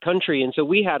across the country. And so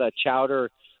we had a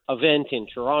chowder event in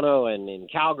Toronto and in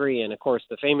Calgary, and of course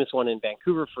the famous one in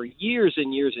Vancouver for years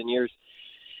and years and years.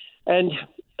 And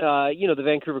the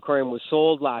Vancouver Aquarium was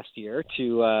sold last year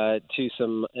to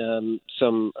some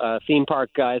theme park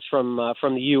guys from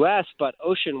the U.S., but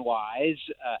Oceanwise,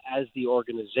 as the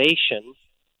organization,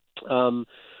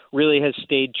 really has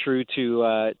stayed true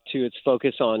to its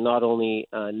focus on not only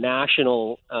a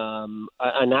national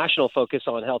focus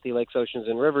on healthy lakes, oceans,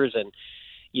 and rivers, and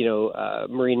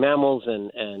marine mammals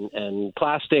and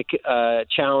plastic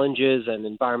challenges and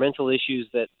environmental issues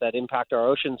that impact our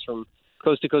oceans from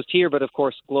coast to coast here, but of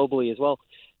course globally as well.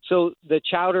 So the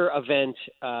Chowder event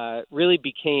really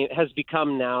has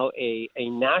become now a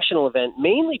national event,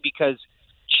 mainly because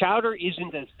chowder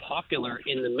isn't as popular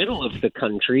in the middle of the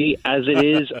country as it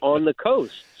is on the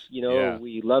coast.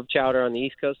 We love chowder on the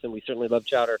East Coast, and we certainly love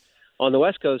chowder on the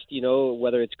West Coast,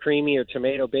 whether it's creamy or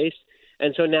tomato based.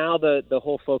 And so now the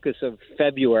whole focus of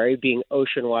February, being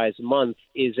Oceanwise month,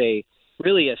 is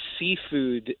really a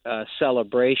seafood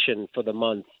celebration for the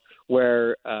month,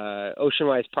 where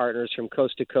Oceanwise partners from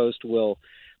coast to coast will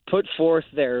put forth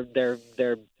their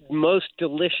most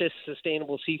delicious,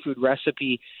 sustainable seafood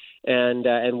recipe, and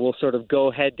we'll sort of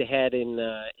go head to head in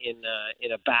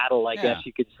a battle, I guess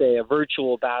you could say, a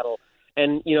virtual battle.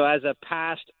 And as a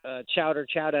past Chowder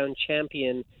Chowdown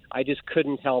champion, I just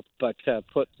couldn't help but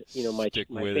put my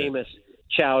famous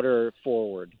chowder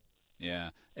forward. Yeah,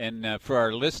 and for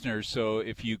our listeners, so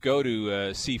if you go to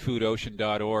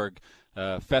seafoodocean.org.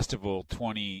 Festival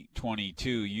 2022,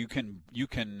 you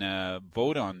can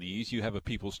vote on these. You have a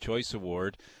People's Choice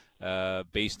Award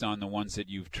based on the ones that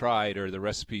you've tried or the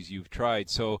recipes you've tried.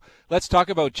 So let's talk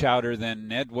about chowder then,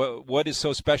 Ned. What is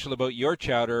so special about your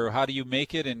chowder? How do you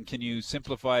make it, and can you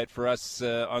simplify it for us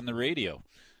on the radio?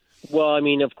 Well, I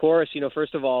mean, of course,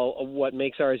 first of all, what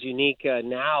makes ours unique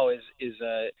now is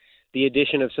the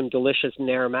addition of some delicious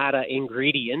Naramata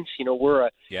ingredients. We're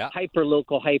a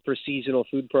hyper-local, hyper-seasonal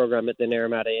food program at the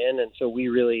Naramata Inn, and so we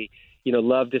really,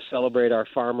 love to celebrate our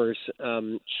farmers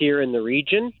here in the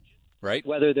region. Right.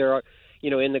 Whether they're,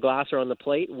 in the glass or on the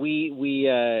plate.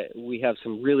 We have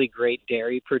some really great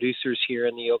dairy producers here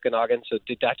in the Okanagan. So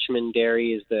De Dutchman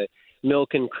Dairy is the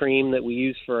milk and cream that we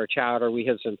use for our chowder. We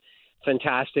have some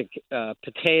fantastic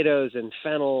potatoes and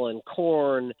fennel and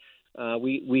corn.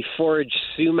 We forage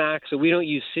sumac, so we don't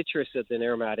use citrus at the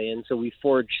Naramata Inn, so we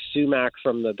forage sumac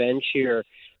from the bench here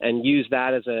and use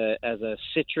that as a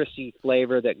citrusy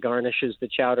flavor that garnishes the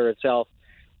chowder itself.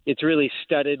 It's really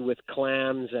studded with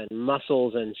clams and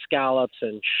mussels and scallops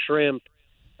and shrimp.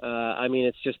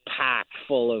 It's just packed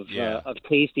full of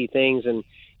tasty things. And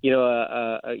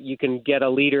you can get a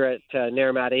liter at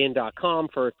NaramataInn.com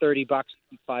for $30.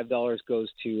 $5 goes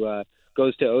to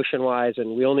Oceanwise,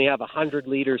 and we only have 100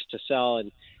 liters to sell,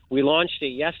 and we launched it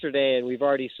yesterday, and we've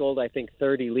already sold, I think,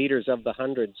 30 liters of the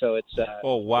 100. So it's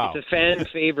it's a fan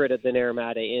favorite at the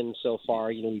Naramata Inn so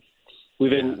far.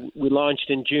 We launched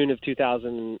in June of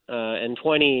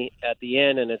 2020 at the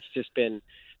inn, and it's just been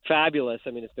fabulous.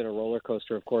 I mean, it's been a roller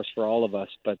coaster, of course, for all of us,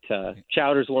 but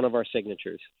chowder's one of our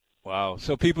signatures. Wow.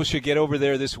 So people should get over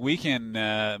there this weekend,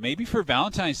 maybe for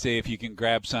Valentine's Day if you can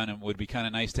grab some. It would be kind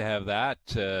of nice to have that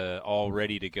all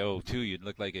ready to go, too. You'd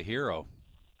look like a hero.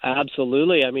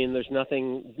 Absolutely. I mean, there's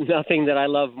nothing that I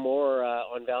love more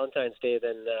on Valentine's Day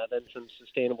than some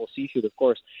sustainable seafood, of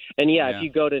course. And if you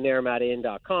go to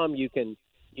NaramataInn.com, you can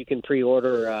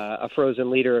pre-order a frozen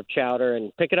liter of chowder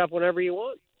and pick it up whenever you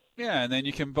want. Yeah, and then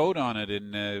you can vote on it,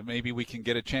 and maybe we can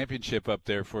get a championship up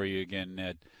there for you again,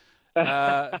 Ned.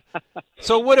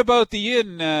 So what about the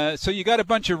inn? So you got a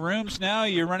bunch of rooms now.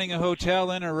 You're running a hotel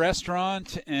and a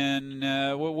restaurant, and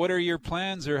what are your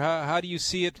plans, or how do you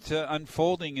see it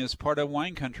unfolding as part of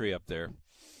wine country up there?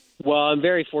 Well, I'm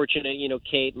very fortunate.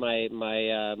 Kate, my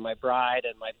bride,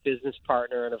 and my business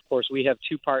partner, and of course we have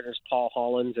two partners, Paul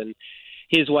Hollins and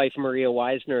his wife Maria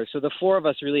Weisner. So the four of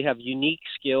us really have unique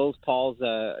skills. Paul's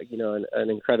an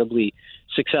incredibly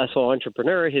successful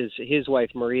entrepreneur. His wife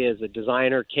Maria is a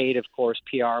designer. Kate, of course,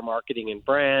 PR, marketing, and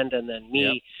brand, and then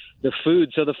me, the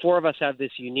food. So the four of us have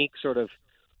this unique sort of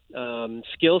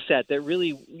skill set that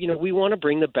really, we want to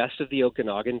bring the best of the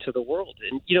Okanagan to the world.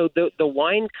 And the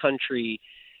wine country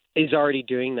is already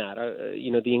doing that.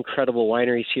 The incredible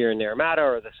wineries here in Naramata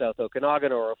or the South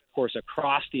Okanagan, or of course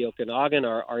across the Okanagan,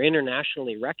 are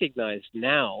internationally recognized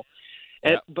now.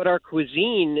 But our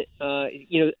cuisine,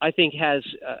 I think has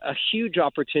a huge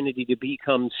opportunity to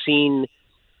become seen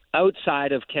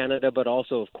outside of Canada, but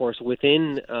also, of course,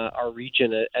 within our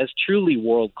region as truly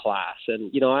world class.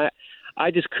 And I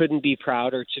just couldn't be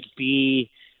prouder to be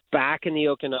back in the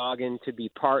Okanagan, to be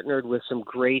partnered with some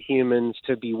great humans,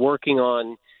 to be working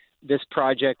on this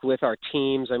project with our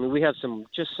teams. I mean, we have some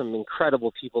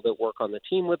incredible people that work on the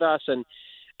team with us, and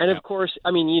of course,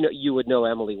 I mean, you would know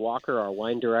Emily Walker, our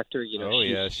wine director.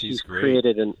 She's great.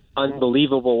 Created an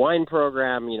unbelievable wine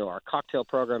program. Our cocktail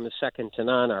program is second to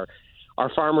none. Our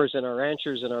farmers and our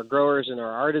ranchers and our growers and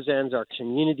our artisans, our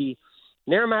community.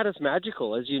 Naramata's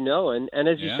magical, as you know, and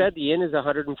as you said, the inn is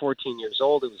 114 years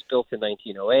old. It was built in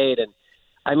 1908, and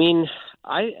I mean,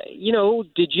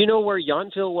 did you know where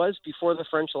Yountville was before the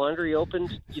French Laundry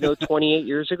opened, 28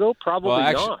 years ago?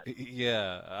 Probably not.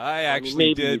 Yeah, I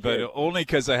actually did, but only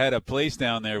because I had a place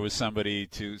down there with somebody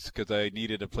because I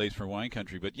needed a place for wine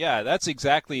country. But yeah, that's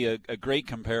exactly a great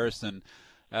comparison.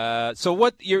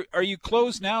 So are you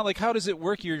closed now? Like, how does it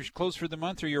work? You're closed for the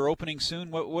month, or you're opening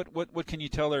soon? What can you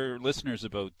tell our listeners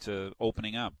about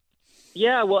opening up?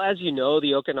 Yeah, well, as you know,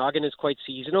 the Okanagan is quite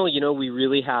seasonal. We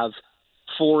really have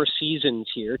 4 seasons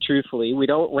here, truthfully. We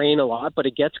don't rain a lot, but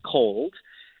it gets cold.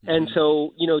 And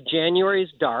so, January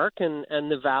is dark and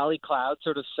the valley cloud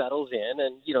sort of settles in.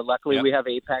 And, luckily we have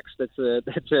Apex that's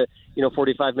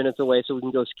 45 minutes away, so we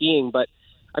can go skiing. But,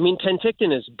 I mean,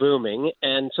 Penticton is booming.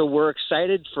 And so we're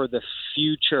excited for the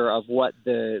future of what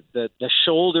the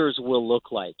shoulders will look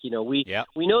like. We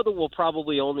know that we'll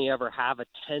probably only ever have a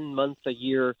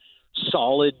 10-month-a-year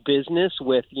solid business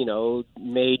with,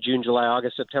 May, June, July,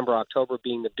 August, September, October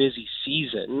being the busy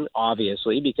season,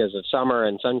 obviously, because of summer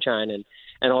and sunshine and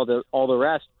all the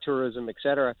rest, tourism,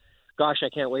 etc. Gosh, I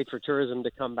can't wait for tourism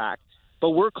to come back.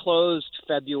 But we're closed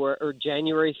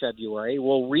January, February.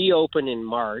 We'll reopen in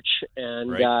March,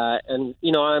 and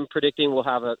I'm predicting we'll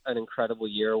have an incredible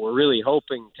year. We're really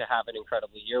hoping to have an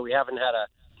incredible year. We haven't had a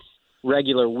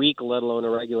regular week, let alone a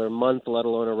regular month, let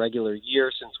alone a regular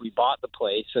year since we bought the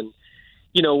place. And,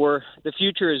 the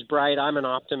future is bright. I'm an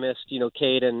optimist.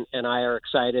 Kate and I are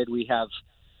excited. We have,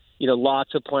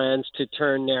 lots of plans to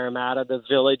turn Naramata, the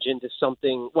village, into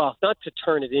something, well, not to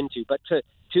turn it into, but to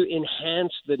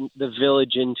enhance the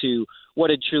village into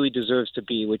what it truly deserves to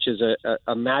be, which is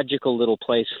a magical little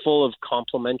place full of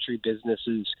complementary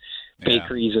businesses,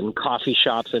 bakeries and coffee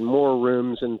shops and more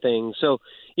rooms and things. So,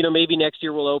 maybe next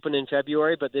year we'll open in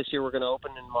February, but this year we're going to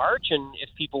open in March. And if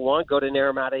people want, go to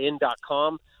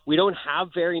NaramataInn.com. We don't have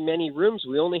very many rooms.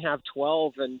 We only have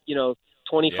 12 and,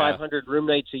 2,500 room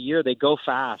nights a year. They go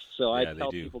fast. So I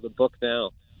tell people to book now.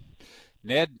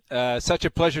 Ned, such a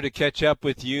pleasure to catch up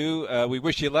with you. We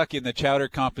wish you luck in the chowder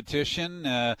competition.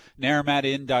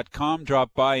 NaramataInn.com.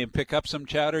 Drop by and pick up some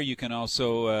chowder. You can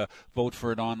also vote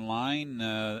for it online,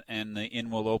 and the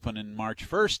inn will open in March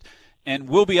 1st. And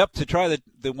we'll be up to try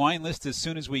the wine list as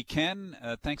soon as we can.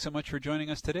 Thanks so much for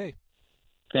joining us today.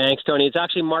 Thanks, Tony. It's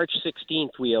actually March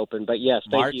 16th we open, but yes,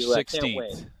 thank you. March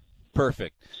 16th.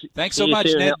 Perfect. Thanks so much,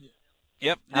 Ned.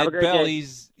 Yep, Ned Bell.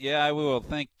 I will.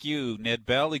 Thank you, Ned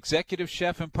Bell, executive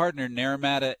chef and partner,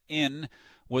 Naramata Inn,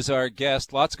 was our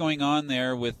guest. Lots going on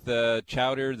there with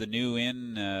chowder, the new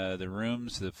inn, the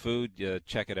rooms, the food.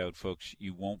 Check it out, folks.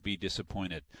 You won't be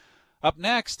disappointed. Up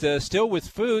next, still with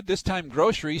food, this time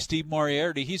grocery, Steve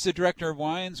Moriarty. He's the director of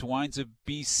Wines of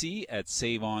BC at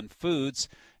Save On Foods.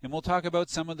 And we'll talk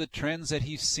about some of the trends that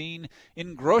he's seen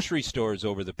in grocery stores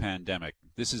over the pandemic.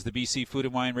 This is the BC Food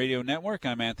and Wine Radio Network.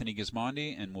 I'm Anthony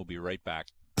Gismondi, and we'll be right back.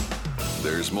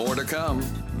 There's more to come.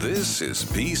 This is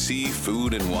BC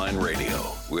Food and Wine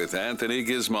Radio with Anthony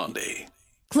Gismondi.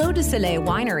 Clos du Soleil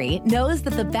Winery knows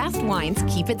that the best wines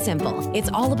keep it simple. It's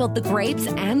all about the grapes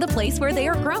and the place where they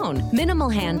are grown. Minimal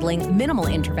handling, minimal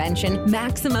intervention,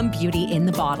 maximum beauty in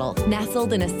the bottle.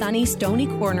 Nestled in a sunny, stony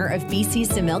corner of BC's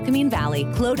Similkameen Valley,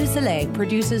 Clos du Soleil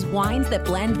produces wines that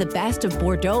blend the best of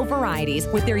Bordeaux varieties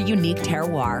with their unique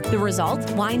terroir. The result?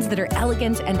 Wines that are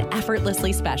elegant and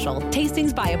effortlessly special.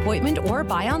 Tastings by appointment or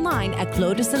buy online at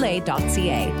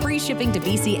closdusoleil.ca. Free shipping to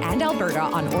BC and Alberta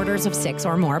on orders of 6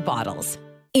 or more bottles.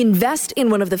 Invest in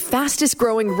one of the fastest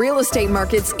growing real estate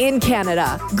markets in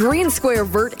Canada. Green Square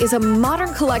Vert is a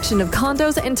modern collection of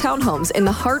condos and townhomes in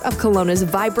the heart of Kelowna's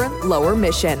vibrant Lower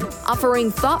Mission,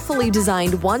 offering thoughtfully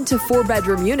designed 1 to 4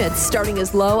 bedroom units starting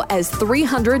as low as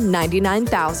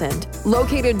 $399,000.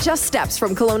 Located just steps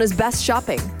from Kelowna's best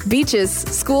shopping, beaches,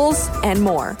 schools, and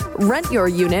more. Rent your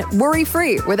unit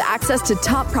worry-free with access to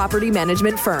top property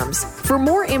management firms. For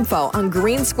more info on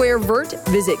Green Square Vert,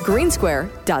 visit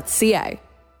greensquare.ca.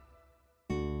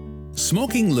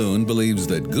 Smoking Loon believes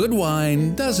that good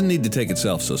wine doesn't need to take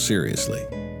itself so seriously.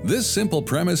 This simple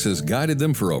premise has guided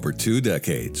them for over 2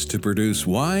 decades to produce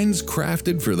wines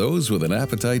crafted for those with an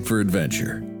appetite for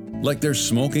adventure, like their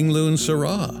Smoking Loon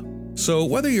Syrah. So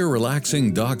whether you're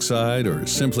relaxing dockside or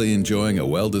simply enjoying a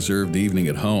well-deserved evening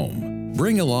at home,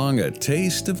 bring along a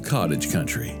taste of cottage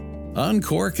country.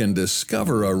 Uncork and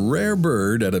discover a rare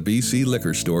bird at a BC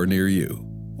liquor store near you.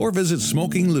 Or visit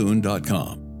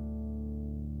smokingloon.com.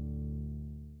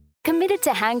 Committed to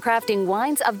handcrafting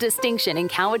wines of distinction in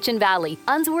Cowichan Valley,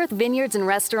 Unsworth Vineyards and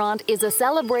Restaurant is a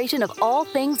celebration of all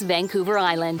things Vancouver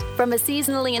Island. From a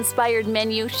seasonally inspired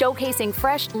menu showcasing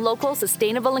fresh, local,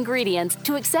 sustainable ingredients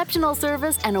to exceptional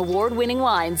service and award-winning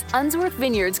wines, Unsworth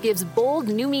Vineyards gives bold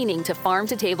new meaning to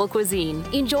farm-to-table cuisine.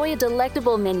 Enjoy a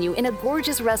delectable menu in a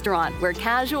gorgeous restaurant where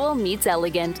casual meets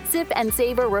elegant. Sip and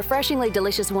savor refreshingly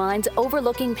delicious wines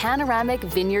overlooking panoramic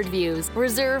vineyard views.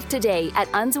 Reserve today at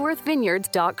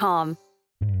unsworthvineyards.com.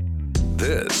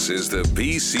 This is the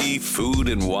BC Food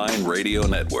and Wine Radio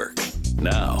Network.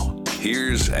 Now,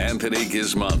 here's Anthony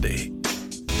Gismondi.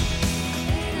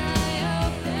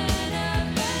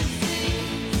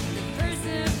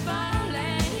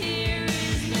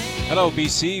 Hello,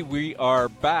 BC. We are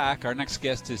back. Our next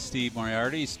guest is Steve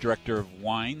Moriarty. He's Director of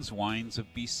Wines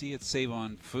of BC at Save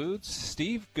On Foods.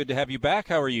 Steve, good to have you back.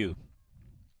 How are you?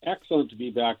 Excellent to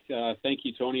be back. Thank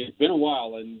you, Tony. It's been a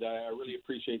while, and I really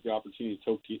appreciate the opportunity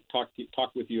to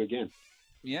talk with you again.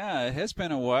 Yeah, it has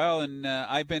been a while, and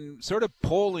I've been sort of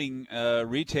polling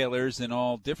retailers in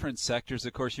all different sectors.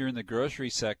 Of course, you're in the grocery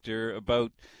sector,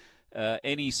 about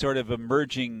any sort of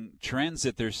emerging trends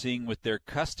that they're seeing with their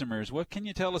customers. What can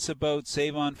you tell us about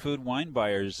Save On Food wine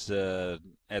buyers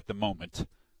at the moment?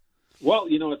 Well,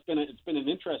 it's been an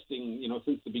interesting,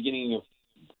 since the beginning of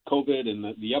COVID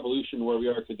and the evolution where we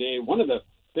are today. One of the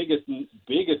biggest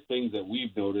things that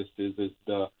we've noticed is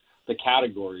the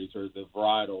categories or the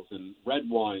varietals, and red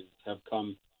wines have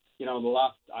come, the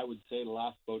last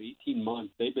about 18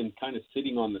 months, they've been kind of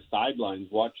sitting on the sidelines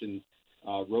watching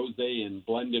rosé and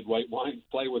blended white wines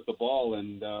play with the ball.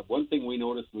 And one thing we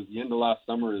noticed was the end of last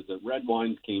summer is that red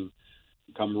wines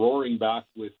come roaring back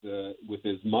with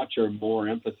as much or more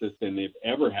emphasis than they've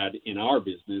ever had in our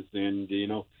business. And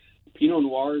Pinot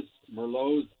Noirs,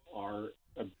 Merlots are,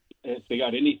 if they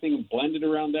got anything blended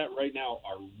around that right now,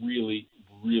 are really,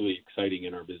 really exciting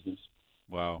in our business.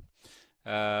 Wow.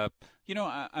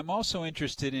 I'm also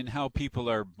interested in how people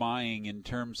are buying in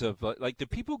terms of, do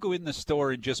people go in the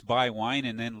store and just buy wine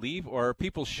and then leave? Or are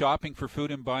people shopping for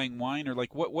food and buying wine? Or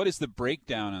what is the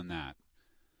breakdown on that?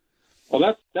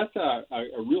 Well, that's a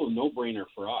real no-brainer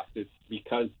for us. It's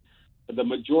because the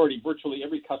majority, virtually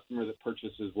every customer that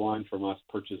purchases wine from us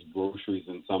purchases groceries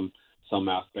in some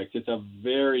aspects. It's a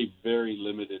very, very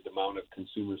limited amount of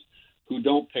consumers who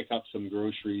don't pick up some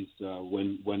groceries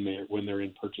when they're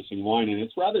in purchasing wine, and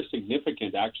it's rather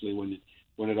significant actually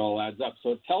when it all adds up.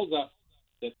 So it tells us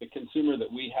that the consumer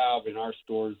that we have in our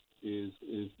stores is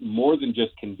more than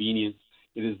just convenience.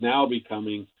 It is now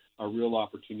becoming a real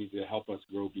opportunity to help us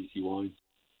grow BC wines.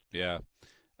 Yeah.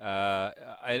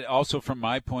 I also, from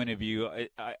my point of view,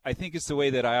 I think it's the way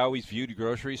that I always viewed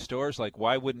grocery stores. Like,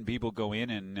 why wouldn't people go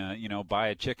in and, buy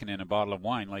a chicken and a bottle of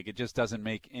wine? Like, it just doesn't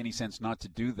make any sense not to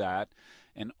do that.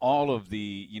 And all of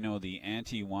the, the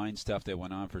anti-wine stuff that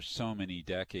went on for so many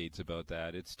decades about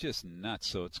that, it's just nuts.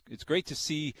 So it's great to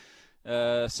see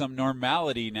some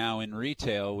normality now in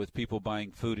retail with people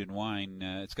buying food and wine.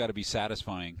 It's got to be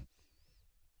satisfying.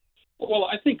 Well,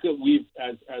 I think that we've,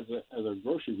 as a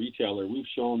grocery retailer, we've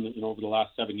shown, over the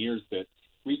last 7 years that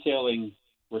retailing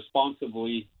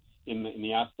responsibly in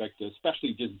the aspect,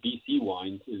 especially just BC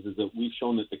wines, is that we've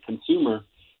shown that the consumer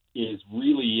is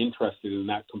really interested in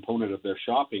that component of their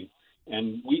shopping.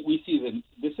 And we see that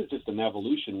this is just an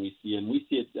evolution we see, and we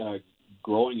see it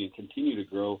growing and continue to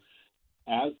grow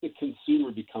as the consumer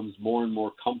becomes more and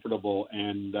more comfortable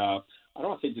and, I don't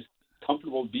want to say just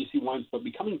comfortable with BC wines, but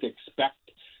becoming to expect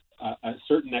a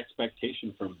certain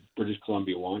expectation from British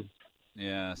Columbia wine.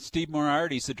 Yeah. Steve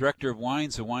Moriarty is the Director of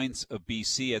Wines of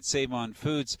BC at Save On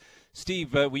Foods.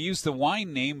 Steve, we use the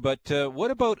wine name, but what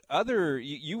about other,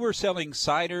 you were selling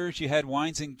ciders, you had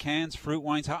wines in cans, fruit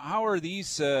wines. How are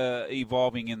these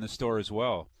evolving in the store as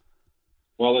well?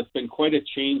 Well, it's been quite a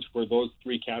change for those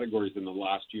three categories in the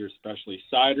last year, especially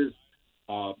ciders.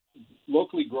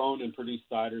 Locally grown and produced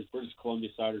ciders, British Columbia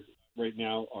ciders right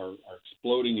now are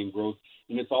exploding in growth,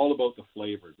 and it's all about the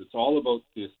flavors. It's all about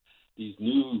these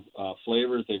new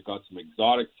flavors. They've got some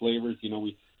exotic flavors.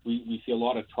 We see a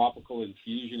lot of tropical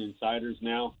infusion in ciders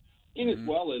now, and as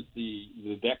well as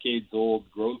the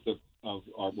decades-old growth of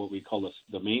what we call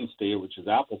the mainstay, which is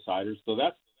apple cider. So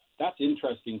that's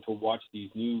interesting to watch these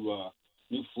new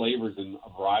flavors and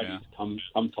varieties come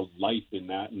to life in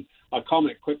that. And I'll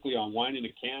comment quickly on wine in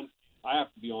a can. I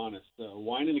have to be honest,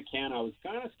 wine in a can, I was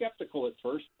kind of skeptical at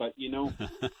first, but, the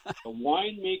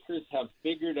winemakers have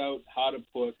figured out how to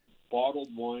put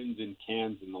bottled wines in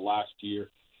cans in the last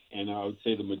year. And I would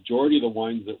say the majority of the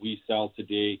wines that we sell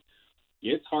today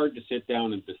it's hard to sit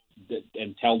down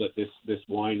and tell that this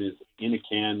wine is in a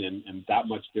can and that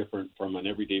much different from an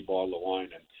everyday bottle of wine.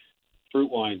 And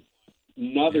fruit wine,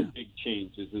 another big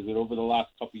change is that over the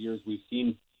last couple of years, we've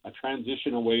seen a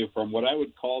transition away from what I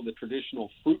would call the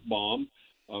traditional fruit bomb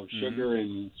of sugar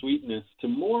and sweetness to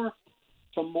more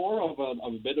of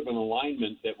a bit of an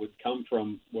alignment that would come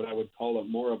from what I would call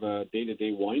more of a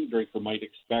day-to-day wine drinker might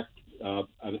expect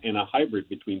in a hybrid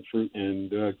between fruit and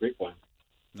grape wine.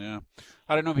 Yeah.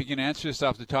 I don't know if you can answer this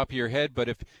off the top of your head, but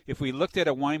if we looked at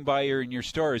a wine buyer in your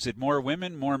store, is it more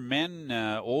women, more men,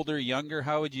 older, younger?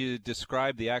 How would you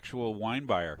describe the actual wine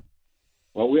buyer?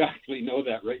 Well, we actually know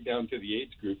that right down to the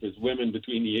age group, is women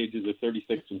between the ages of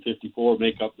 36 and 54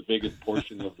 make up the biggest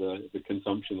portion of the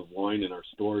consumption of wine in our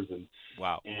stores. And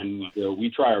wow. And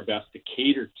we try our best to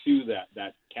cater to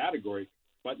that category,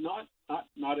 but not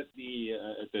at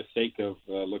the sake of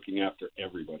looking after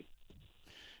everybody.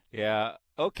 Yeah.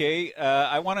 Okay.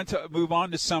 I wanted to move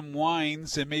on to some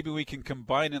wines, and maybe we can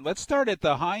combine it. Let's start at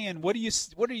the high end. What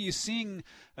are you seeing?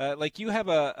 Like you have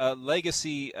a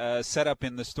legacy set up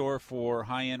in the store for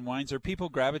high end wines. Are people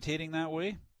gravitating that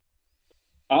way?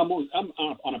 On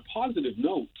a positive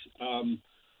note,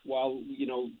 while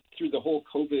through the whole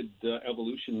COVID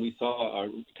evolution, we saw a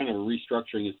kind of a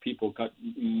restructuring as people got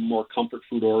more comfort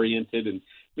food oriented and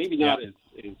maybe not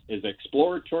as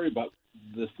exploratory, but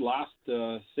this last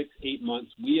 6-8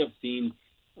 months, we have seen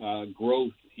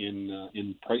growth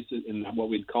in prices in what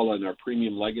we'd call in our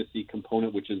premium legacy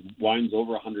component, which is wines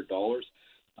over $100.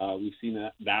 We've seen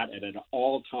that at an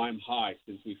all-time high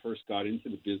since we first got into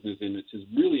the business, and it's just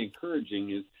really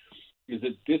encouraging is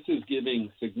that this is giving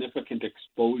significant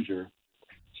exposure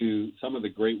to some of the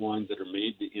great wines that are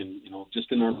made in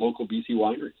just in our local BC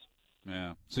wineries.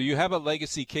 Yeah. So you have a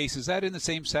legacy case. Is that in the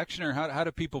same section, or how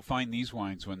do people find these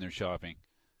wines when they're shopping?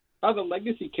 The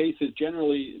legacy case is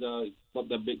generally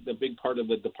the big part of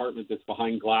the department that's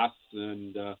behind glass,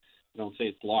 and I don't say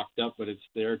it's locked up, but it's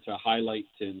there to highlight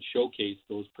and showcase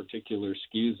those particular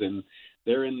SKUs, and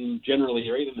they're generally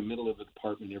right in the middle of the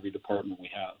department, every department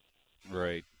we have.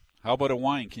 Right. How about a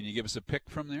wine? Can you give us a pick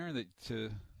from there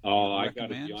I got to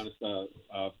be honest.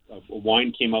 A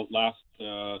wine came out last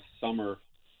summer.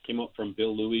 Came out from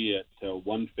Bill Louis at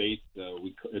One Faith.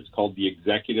 It's called the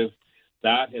Executive.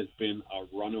 That has been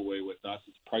a runaway with us.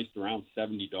 It's priced around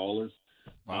 $70.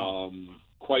 Wow.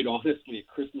 Quite honestly, at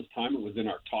Christmas time, it was in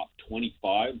our top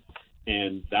 25,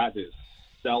 and that is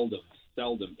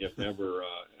seldom, if ever,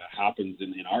 happens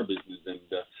in our business. And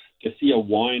to see a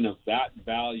wine of that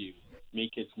value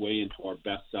make its way into our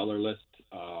bestseller list,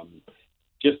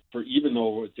 even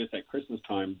though it's just at Christmas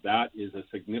time, that is a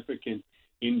significant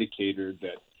indicator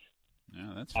that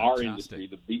that's our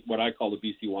industry, what I call the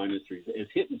BC wine industry, is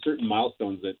hitting certain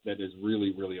milestones that is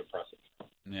really, really impressive.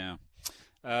 Yeah.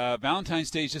 Valentine's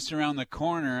Day is just around the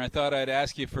corner. I thought I'd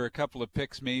ask you for a couple of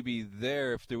picks maybe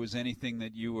there if there was anything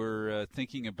that you were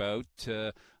thinking about.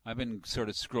 I've been sort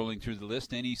of scrolling through the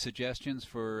list. Any suggestions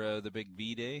for the big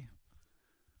V-Day?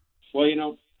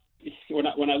 Well,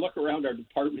 when I look around our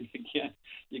department again,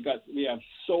 we have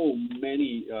so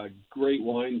many great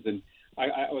wines, and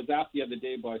I was asked the other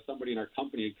day by somebody in our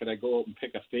company, could I go out and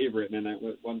pick a favorite? And then I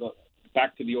went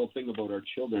back to the old thing about our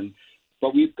children.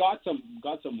 But we've got some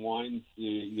wines,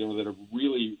 that have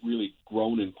really, really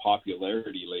grown in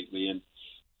popularity lately.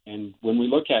 And when we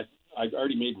look at, I've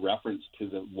already made reference to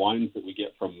the wines that we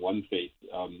get from One Faith.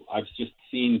 I've just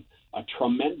seen a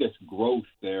tremendous growth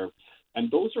there. And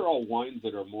those are all wines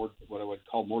that are more, what I would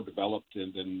call more developed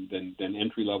than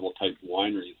entry-level type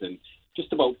wineries. And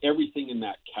just about everything in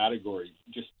that category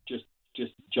just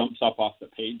jumps up off the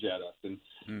page at us. And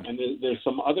there's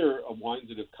some other wines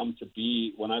that have come to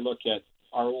be. When I look at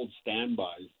our old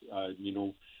standbys,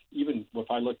 even if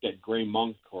I looked at Grey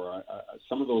Monk or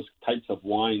some of those types of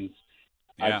wines,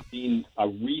 I've seen a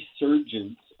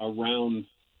resurgence around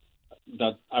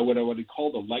what I would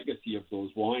call the legacy of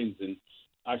those wines. And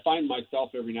I find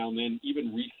myself every now and then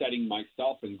even resetting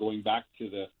myself and going back to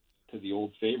the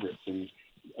old favorites. And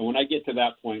when I get to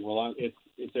that point, well,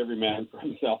 it's every man for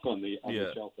himself on the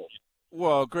shelf.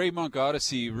 Well, Grey Monk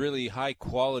Odyssey, really high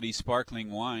quality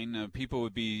sparkling wine. People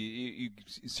would you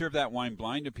serve that wine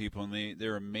blind to people, and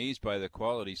they're amazed by the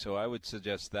quality. So I would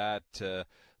suggest that the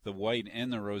white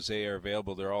and the rosé are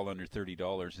available. They're all under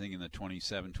 $30. I think in the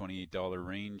 $27, $28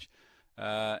 range.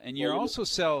 And you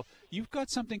also you've got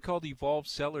something called Evolved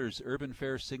Cellars Urban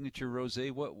Fare Signature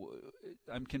Rosé.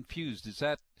 I'm confused. Is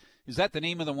that the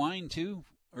name of the wine too?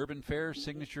 Urban Fare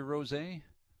Signature Rosé?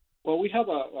 Well, we have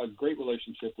a great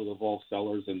relationship with Evolved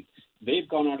Cellars, and they've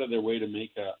gone out of their way to make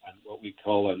what we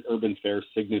call an Urban Fare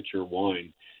Signature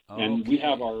wine. And we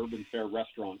have our Urban Fare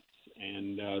restaurants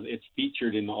and it's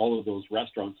featured in all of those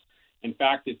restaurants. In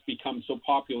fact, it's become so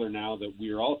popular now that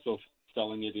we are also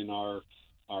selling it in our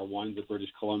Wines of British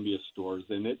Columbia stores,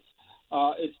 and it's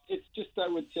just, I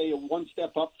would say, a one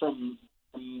step up from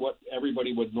what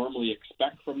everybody would normally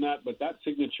expect from that. But that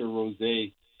signature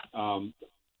rosé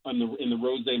in the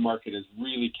rosé market has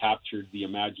really captured the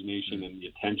imagination and the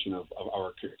attention of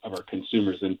our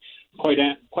consumers. And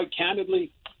quite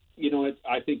candidly,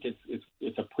 I think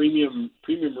it's a premium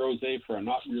rosé for a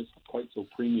not quite so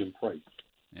premium price.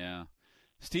 Yeah.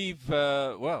 Steve,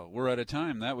 well, we're out of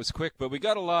time. That was quick, but we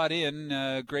got a lot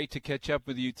in. Great to catch up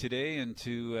with you today, and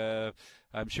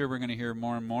I'm sure we're going to hear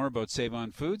more and more about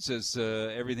Save-On Foods as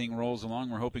everything rolls along.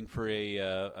 We're hoping for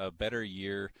a better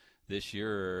year this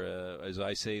year, or as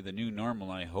I say, the new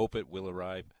normal. I hope it will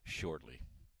arrive shortly.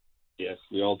 Yes,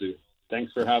 we all do.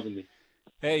 Thanks for having me.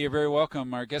 Hey, you're very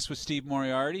welcome. Our guest was Steve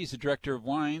Moriarty. He's the Director of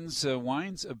Wines of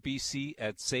BC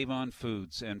at Save-On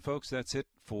Foods. And, folks, that's it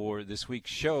for this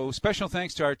week's show. Special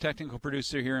thanks to our technical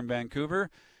producer here in Vancouver,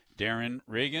 Darren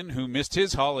Reagan, who missed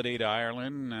his holiday to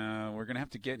Ireland. We're going to have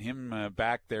to get him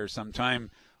back there sometime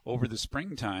over the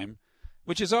springtime,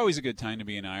 which is always a good time to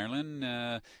be in Ireland.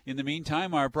 In the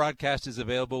meantime, our broadcast is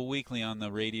available weekly on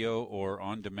the radio or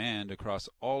on demand across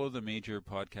all of the major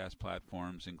podcast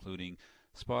platforms, including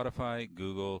Spotify,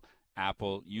 Google,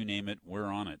 Apple, you name it, we're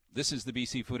on it. This is the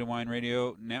BC Food and Wine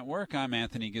Radio Network. I'm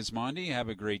Anthony Gismondi. Have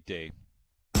a great day.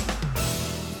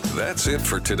 That's it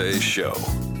for today's show.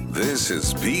 This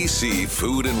is BC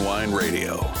Food and Wine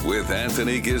Radio with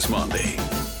Anthony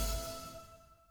Gismondi.